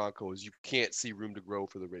for the Broncos. You can't see room to grow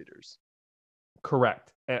for the Raiders.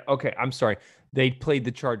 Correct. Okay, I'm sorry. They played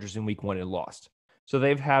the Chargers in week 1 and lost. So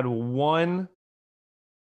they've had one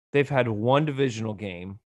divisional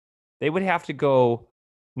game. They would have to go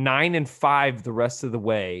 9-5 the rest of the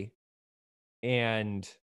way. And,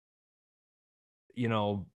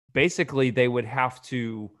 basically they would have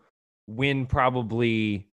to win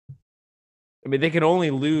probably. I mean, they could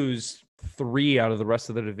only lose 3 out of the rest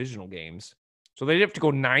of the divisional games. So they'd have to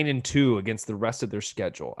go 9-2 against the rest of their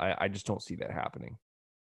schedule. I just don't see that happening.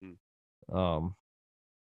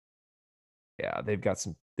 Yeah, they've got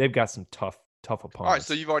some tough opponents. All right,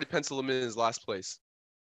 so you've already penciled them in as last place.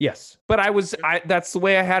 Yes, but that's the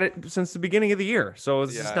way I had it since the beginning of the year. So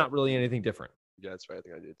it's just not really anything different. Yeah, that's right. I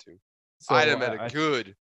think I did too. So I had them at a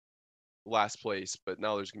good last place, but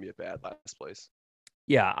now there's gonna be a bad last place.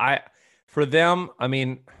 Yeah, for them, I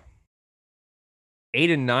mean,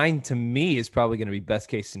 8-9 to me is probably going to be best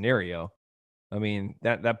case scenario. I mean,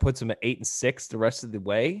 that puts them at 8-6 the rest of the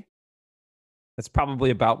way. That's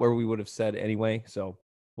probably about where we would have said anyway. So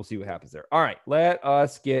we'll see what happens there. All right, let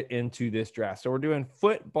us get into this draft. So we're doing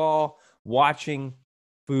football watching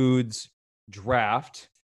foods draft.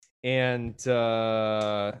 And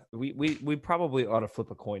we probably ought to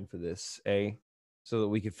flip a coin for this, so that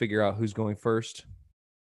we could figure out who's going first.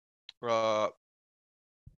 You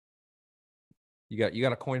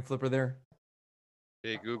got a coin flipper there?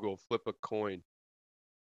 Hey Google, flip a coin.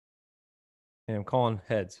 And I'm calling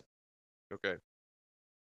heads. Okay.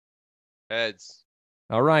 Heads.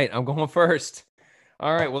 All right, I'm going first.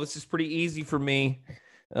 All right, well, this is pretty easy for me.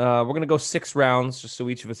 We're going to go 6 rounds, just so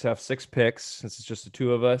each of us have 6 picks, since it's just the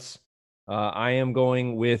 2 of us. I am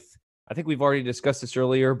going with, I think we've already discussed this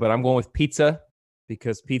earlier, but I'm going with pizza,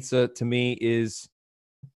 because pizza to me is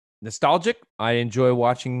nostalgic. I enjoy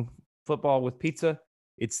watching football with pizza.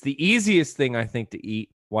 It's the easiest thing, I think, to eat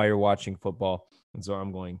while you're watching football. And so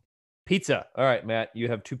I'm going pizza. All right, Matt, you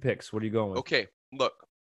have 2 picks. What are you going with? Okay, look.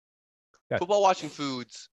 Okay. Football watching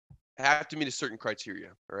foods have to meet a certain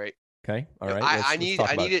criteria, all right? Okay. All right. I need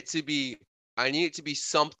it to be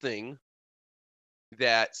something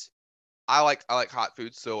that I like hot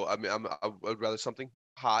foods, so I would rather something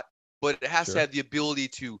hot, but it has to have the ability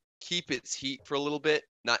to keep its heat for a little bit,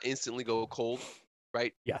 not instantly go cold,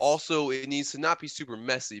 right? Yes. Also, it needs to not be super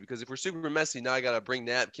messy, because if we're super messy, now I got to bring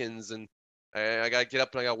napkins and I got to get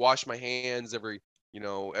up and I got to wash my hands every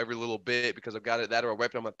little bit, because I've got it that, or I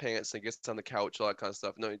wipe it on my pants and it gets on the couch, all that kind of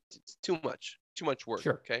stuff. No, it's too much work.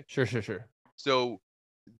 Sure. Okay. Sure. So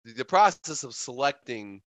the process of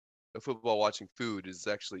selecting a football watching food is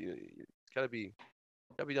actually gotta be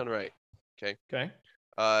done right. Okay.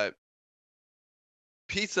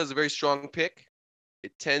 Pizza is a very strong pick.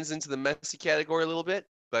 It tends into the messy category a little bit,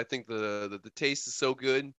 but I think the taste is so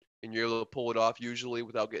good and you're able to pull it off usually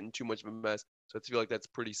without getting too much of a mess. So I feel like that's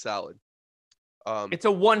pretty solid. It's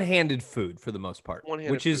a one-handed food for the most part,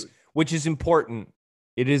 which is important.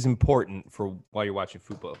 It is important for while you're watching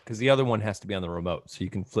football, because the other one has to be on the remote, so you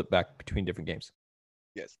can flip back between different games.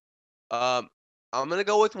 Yes. I'm gonna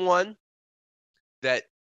go with one that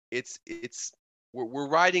we're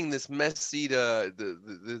riding this messy to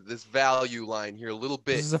this value line here a little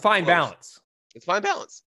bit. This is a fine balance. It's fine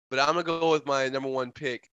balance, but I'm gonna go with my number 1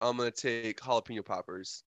 pick. I'm gonna take jalapeno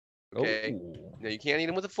poppers. Okay. Oh. Now you can't eat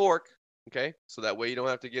them with a fork. Okay, so that way you don't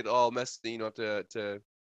have to get all messy. You don't have to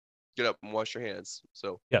get up and wash your hands.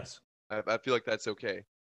 So yes, I feel like that's okay.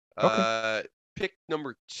 Pick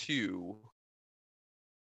number 2.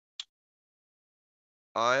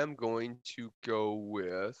 I am going to go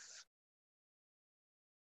with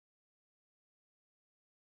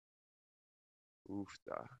What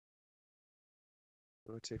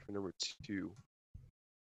do I take for number 2?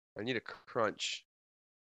 I need a crunch.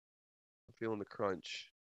 I'm feeling the crunch.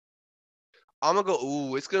 I'm gonna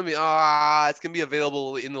go. It's gonna be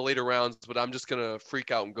available in the later rounds, but I'm just gonna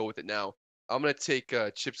freak out and go with it now. I'm gonna take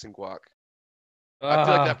chips and guac. I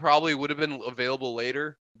feel like that probably would have been available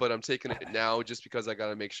later, but I'm taking it now just because I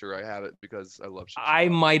gotta make sure I have it, because I love chips. I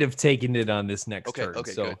might have taken it on this next turn.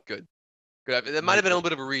 Okay, so good. That might have been a little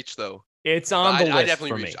bit of a reach, though. It's on the list. I definitely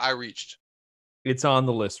for reached. me. I reached. It's on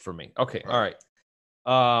the list for me. Okay, all right.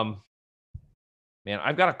 Man,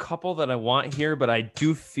 I've got a couple that I want here, but I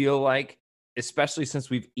do feel like, especially since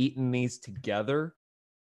we've eaten these together,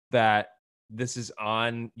 that this is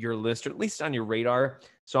on your list, or at least on your radar.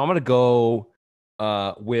 So I'm going to go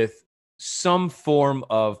with some form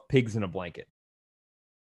of pigs in a blanket.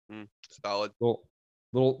 Solid.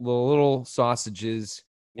 Little sausages,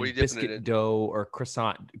 biscuit dough or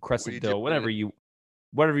crescent dough, whatever you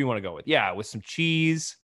want to go with. Yeah, with some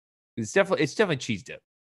cheese. It's definitely cheese dip.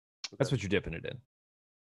 Okay. That's what you're dipping it in.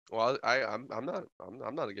 Well, I'm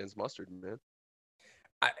not against mustard, man.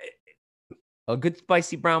 A good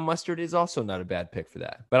spicy brown mustard is also not a bad pick for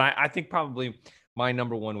that. But I think probably my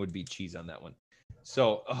number 1 would be cheese on that one.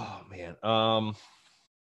 So, oh man,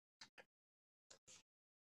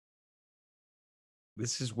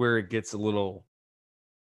 this is where it gets a little.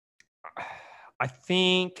 I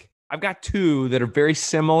think I've got 2 that are very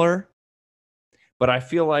similar, but I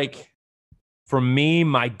feel like For me,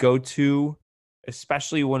 my go-to,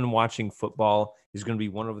 especially when watching football, is going to be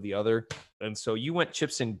one over the other. And so you went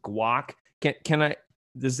chips and guac. Can I?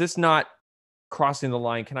 Does this not crossing the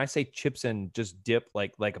line? Can I say chips and just dip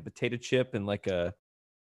like a potato chip and like a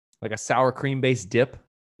sour cream based dip?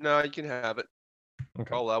 No, you can have it.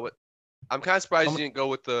 Okay. I'll allow it. I'm kind of surprised you didn't go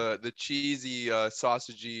with the cheesy,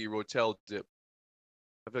 sausagey Rotel dip.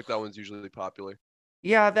 I feel like that one's usually popular.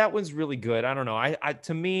 Yeah, that one's really good. I don't know. I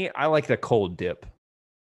to me, I like the cold dip,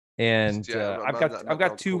 and I've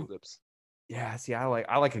got two dips. Yeah, see, I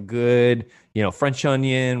like a good, French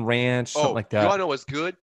onion ranch, something like that. You want to know what's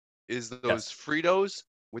good? Is those Fritos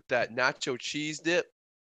with that nacho cheese dip?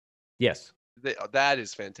 Yes. That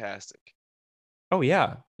is fantastic. Oh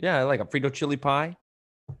yeah, I like a Frito chili pie.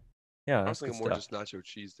 Yeah, I was thinking more just nacho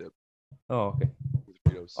cheese dip. Oh, okay. With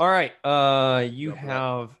Fritos. All right. You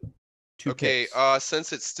have two picks.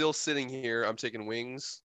 Since it's still sitting here, I'm taking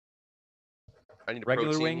wings. I need a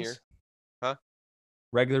regular protein wings here. Huh?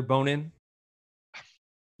 Regular bone-in.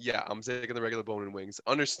 Yeah, I'm taking the regular bone-in wings,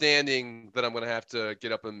 understanding that I'm gonna have to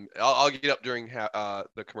get up and I'll get up during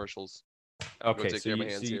the commercials. Okay, so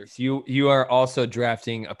you are also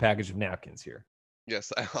drafting a package of napkins here.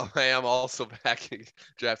 Yes, I am also drafting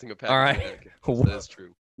a package. All right, of napkins. That is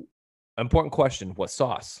true. Important question: what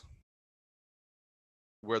sauce?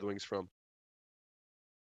 Where are the wings from?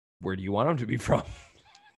 Where do you want them to be from?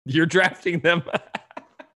 You're drafting them.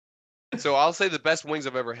 So I'll say the best wings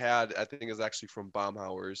I've ever had, I think, is actually from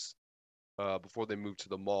Baumhauer's. Before they moved to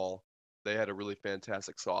the mall, they had a really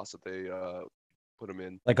fantastic sauce that they put them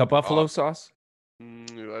in. Like a buffalo sauce?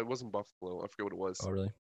 It wasn't buffalo. I forget what it was. Oh,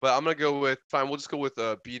 really? But I'm gonna go with We'll just go with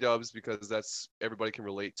B-dubs because that's everybody can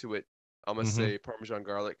relate to it. I'm gonna say Parmesan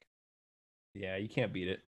garlic. Yeah, you can't beat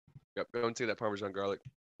it. Yep, I'm gonna say that Parmesan garlic,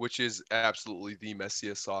 which is absolutely the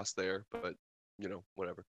messiest sauce there, but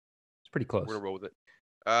whatever. It's pretty close. We're gonna roll with it.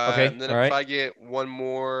 Okay. And then if I get one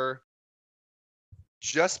more,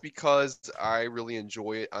 just because I really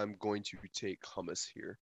enjoy it, I'm going to take hummus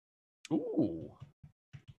here. Ooh,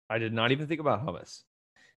 I did not even think about hummus.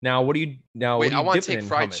 Now, what do you now? Wait, I want to take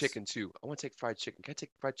fried hummus? chicken too. I want to take fried chicken. Can I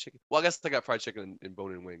take fried chicken? Well, I guess I got fried chicken and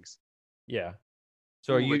bone-in wings. Yeah.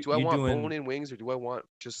 So do I want bone-in wings or do I want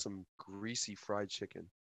just some greasy fried chicken?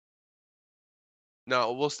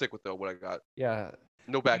 No, we'll stick with what I got. Yeah.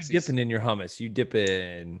 No backsies. Dipping in your hummus. You dip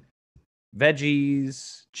in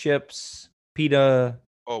veggies, chips, pita.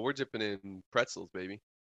 Oh, we're dipping in pretzels, baby.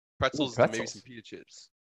 Pretzels and maybe some pita chips.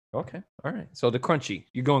 Okay. All right. So the crunchy.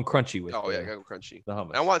 You're going crunchy with I gotta go crunchy. The hummus.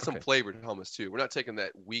 And I want some flavored hummus too. We're not taking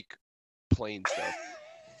that weak plain stuff.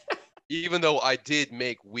 Even though I did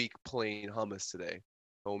make weak plain hummus today.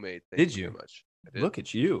 Homemade. Did you? Very much. Look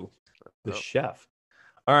at you. The chef.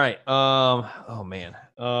 All right. Oh man.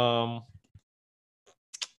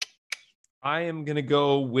 I am gonna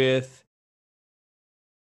go with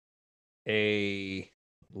a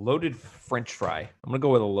loaded French fry. I'm gonna go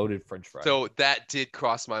with a loaded French fry. So that did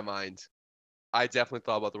cross my mind. I definitely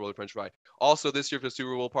thought about the loaded French fry. Also, this year for the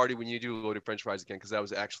Super Bowl party, we need to do loaded French fries again because that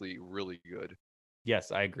was actually really good.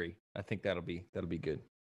 Yes, I agree. I think that'll be good.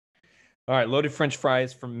 All right, loaded French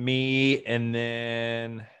fries for me, and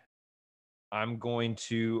then I'm going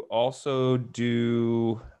to also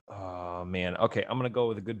do. Oh man, okay. I'm gonna go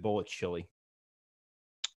with a good bowl of chili.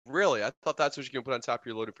 Really? I thought that's what you're gonna put on top of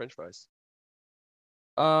your loaded French fries.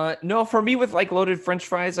 No, for me with like loaded French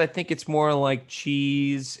fries, I think it's more like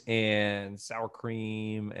cheese and sour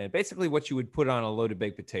cream and basically what you would put on a loaded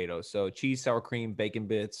baked potato. So cheese, sour cream, bacon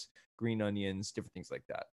bits, green onions, different things like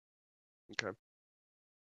that. Okay.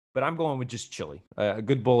 But I'm going with just chili, a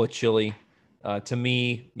good bowl of chili. To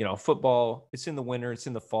me, football, it's in the winter, it's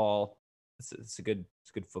in the fall. It's a good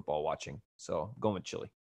football watching. So I'm going with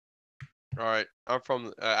chili. All right. I'm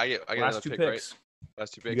from, I get last two pick, picks. Right?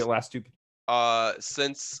 Last two picks. You get last two.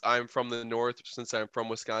 Since I'm from the north, since I'm from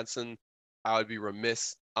Wisconsin, I would be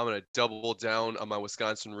remiss. I'm gonna double down on my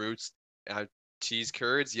Wisconsin roots. Cheese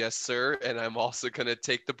curds, yes sir, and I'm also gonna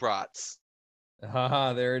take the brats.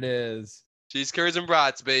 There it is. Cheese curds and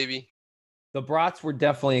brats, baby. The brats were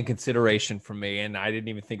definitely in consideration for me, and I didn't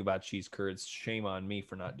even think about cheese curds. Shame on me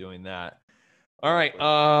for not doing that. All right.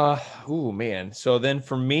 Oh man. So then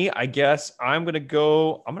for me, I guess I'm gonna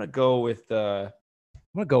go with a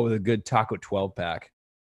good taco 12 pack.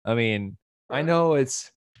 I mean, I know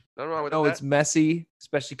it's it's messy,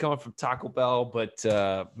 especially coming from Taco Bell, but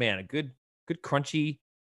man, a good crunchy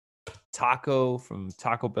taco from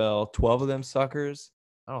Taco Bell, 12 of them suckers.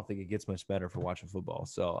 I don't think it gets much better for watching football.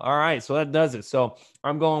 So, all right, so that does it. So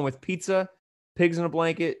I'm going with pizza, pigs in a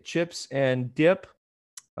blanket, chips, and dip.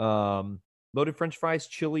 loaded French fries,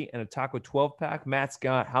 chili, and a taco 12-pack. Matt's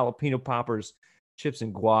got jalapeno poppers, chips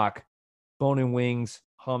and guac, bone-in wings,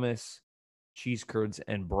 hummus, cheese curds,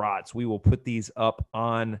 and brats. We will put these up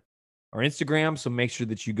on our Instagram, so make sure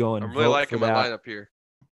that you go and I'm really vote liking for my that. lineup here.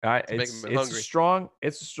 It's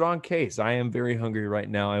a strong case. I am very hungry right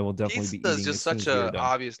now. I will definitely be eating. Pizza is just such an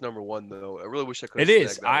obvious number one, though. I really wish I could. It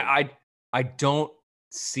is. I don't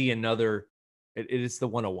see another. It is the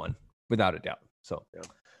 101 without a doubt. So, yeah.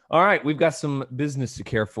 All right, we've got some business to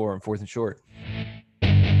care for on Fourth and Short.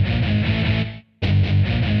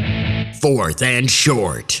 Fourth and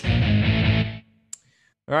Short.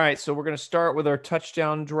 All right, so we're going to start with our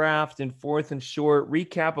touchdown draft in Fourth and Short.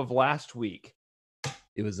 Recap of last week.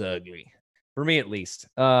 It was ugly, for me at least.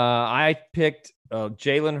 I picked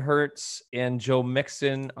Jalen Hurts and Joe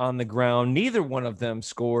Mixon on the ground. Neither one of them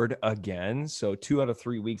scored again. So 2 out of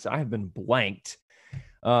 3 weeks, I have been blanked.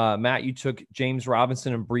 Matt, you took James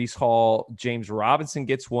Robinson and Breece Hall. James Robinson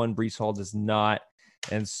gets one. Breece Hall does not.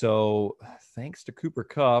 And so thanks to Cooper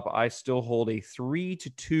Kupp, I still hold a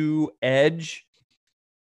 3-2 edge.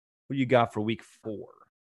 What do you got for week 4?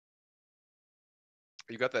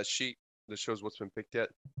 You got that sheet that shows what's been picked yet?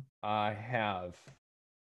 I have.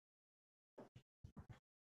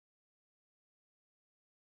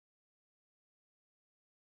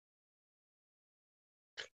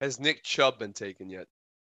 Has Nick Chubb been taken yet?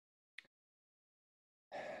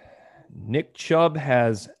 Nick Chubb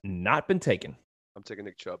has not been taken. I'm taking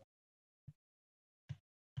Nick Chubb.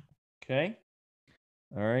 Okay.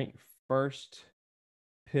 All right. First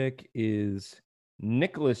pick is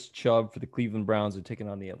Nicholas Chubb for the Cleveland Browns. They're taking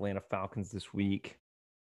on the Atlanta Falcons this week.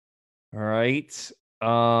 All right.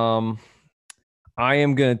 I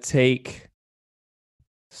am going to take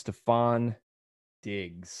Stephon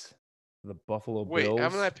Diggs for the Buffalo Bills. Wait,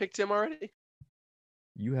 haven't I picked him already?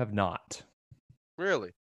 You have not.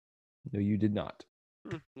 Really? No, you did not.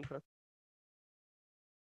 Okay.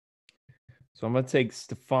 So I'm going to take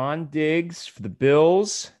Stephon Diggs for the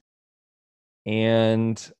Bills.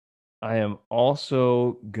 And I am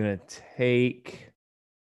also going to take...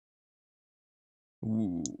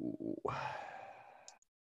 Ooh.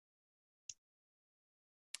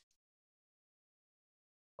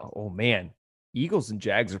 Oh, man. Eagles and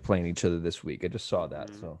Jags are playing each other this week. I just saw that.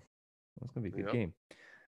 So that's going to be a good game.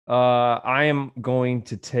 I am going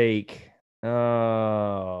to take...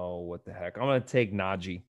 what the heck? I'm going to take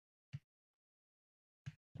Najee.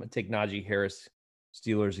 I'm going to take Najee Harris,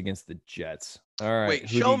 Steelers against the Jets. All right. Wait,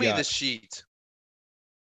 show me the sheet.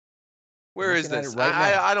 Where is this? Right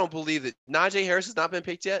I don't believe that Najee Harris has not been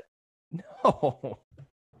picked yet. No.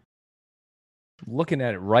 I'm looking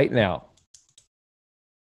at it right now.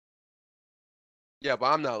 Yeah, but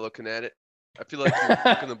I'm not looking at it. I feel like you're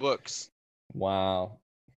looking the books. Wow.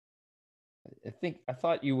 I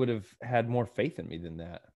thought you would have had more faith in me than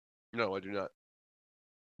that. No, I do not.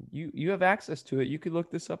 You have access to it. You could look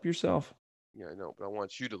this up yourself. Yeah, I know, but I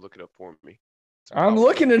want you to look it up for me. I'm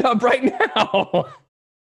looking it up right now.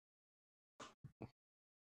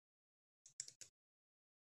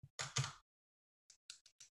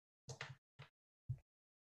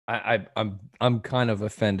 I'm kind of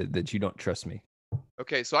offended that you don't trust me.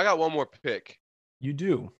 Okay, so I got one more pick. You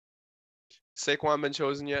do. Saquon been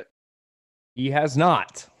chosen yet? He has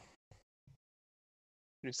not.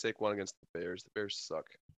 Saquon against the Bears. The Bears suck.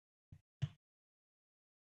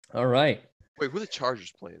 All right. Wait, who are the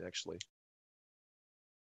Chargers playing, actually?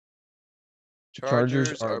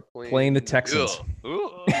 Chargers are playing the Texans.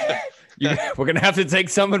 We're going to have to take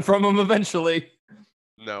someone from them eventually.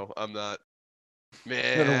 No, I'm not.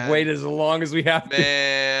 Man. I'm going to wait as long as we have to.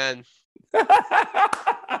 Man.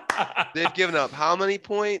 They've given up how many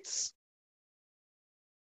points?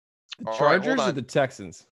 The Chargers or the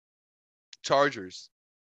Texans? Chargers.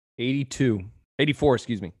 84,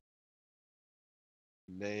 excuse me.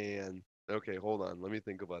 Man. Okay, hold on. Let me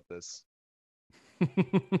think about this.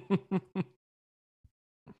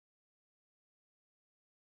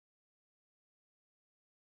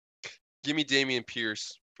 Give me Dameon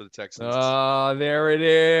Pierce for the Texans. There it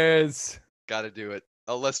is. Got to do it.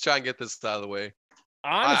 Let's try and get this out of the way.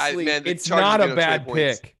 Honestly, it's not a bad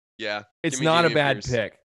pick. Yeah. It's not a bad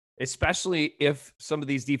pick, especially if some of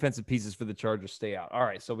these defensive pieces for the Chargers stay out. All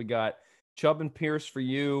right, so we got Chubb and Pierce for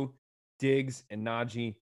you, Diggs and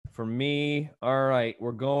Najee for me. All right,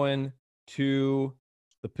 we're going to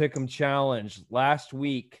the Pick'em Challenge. Last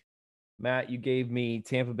week, Matt, you gave me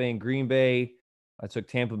Tampa Bay and Green Bay. I took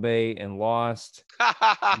Tampa Bay and lost.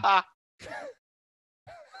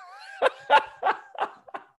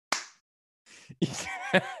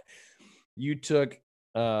 You took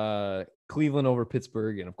Cleveland over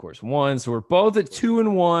Pittsburgh and, of course, won. So we're both at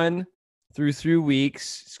 2-1. through 3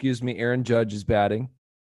 weeks. Excuse me, Aaron Judge is batting.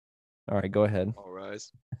 All right, go ahead. All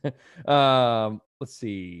rise. Let's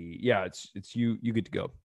see. Yeah, it's you. You get to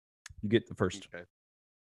go. You get the first.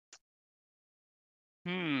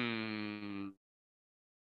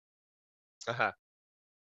 Okay.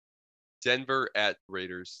 Denver at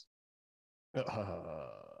Raiders. I'm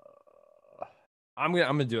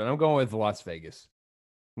gonna do it. I'm going with Las Vegas.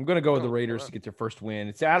 I'm gonna go with the Raiders to get their first win.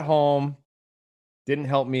 It's at home. Didn't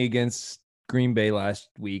help me against Green Bay last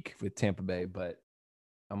week with Tampa Bay, but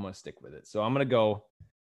I'm gonna stick with it. So I'm gonna go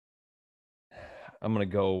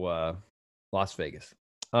Las Vegas.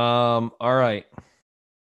 All right.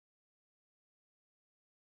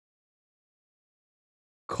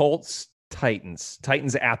 Colts, Titans.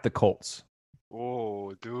 Titans at the Colts.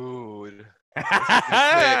 Oh, dude.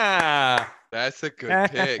 That's a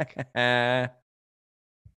good pick.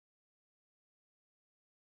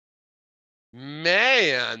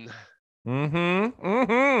 Man.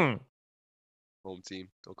 Mm-hmm. Home team,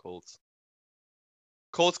 no Colts.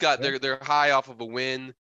 Colts got they're high off of a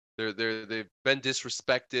win. They've been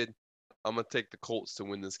disrespected. I'm gonna take the Colts to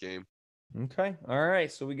win this game. Okay. All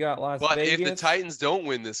right. So we got Las Vegas. But if the Titans don't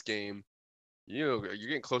win this game, you're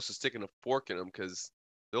getting close to sticking a fork in them because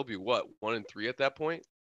they'll be what, 1-3 at that point?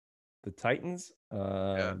 The Titans?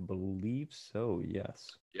 I believe so. Yes.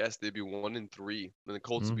 Yes, they'd be 1-3. Then the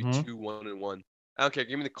Colts would be 2-1-1. I don't care.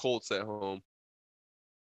 Give me the Colts at home.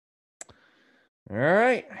 All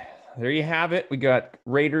right. There you have it. We got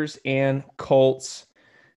Raiders and Colts.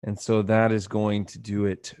 And so that is going to do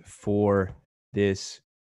it for this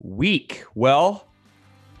week. Well,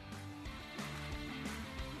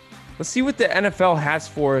 let's see what the NFL has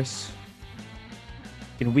for us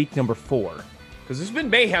in week number 4. Because there's been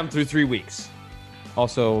mayhem through 3 weeks.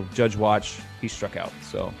 Also, Judge Watch, he struck out.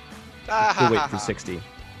 So we'll wait for 60.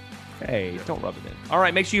 Hey, don't rub it in. All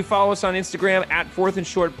right, make sure you follow us on Instagram at 4th and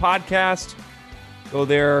Short Podcast. Go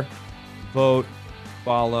there, vote,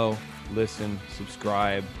 follow, listen,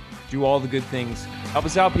 subscribe, do all the good things. Help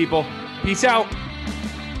us out, people. Peace out.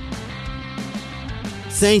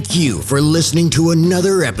 Thank you for listening to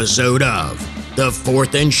another episode of the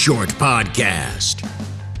 4th and Short Podcast.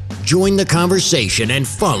 Join the conversation and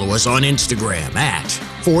follow us on Instagram at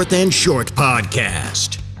 4th and Short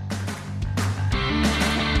Podcast.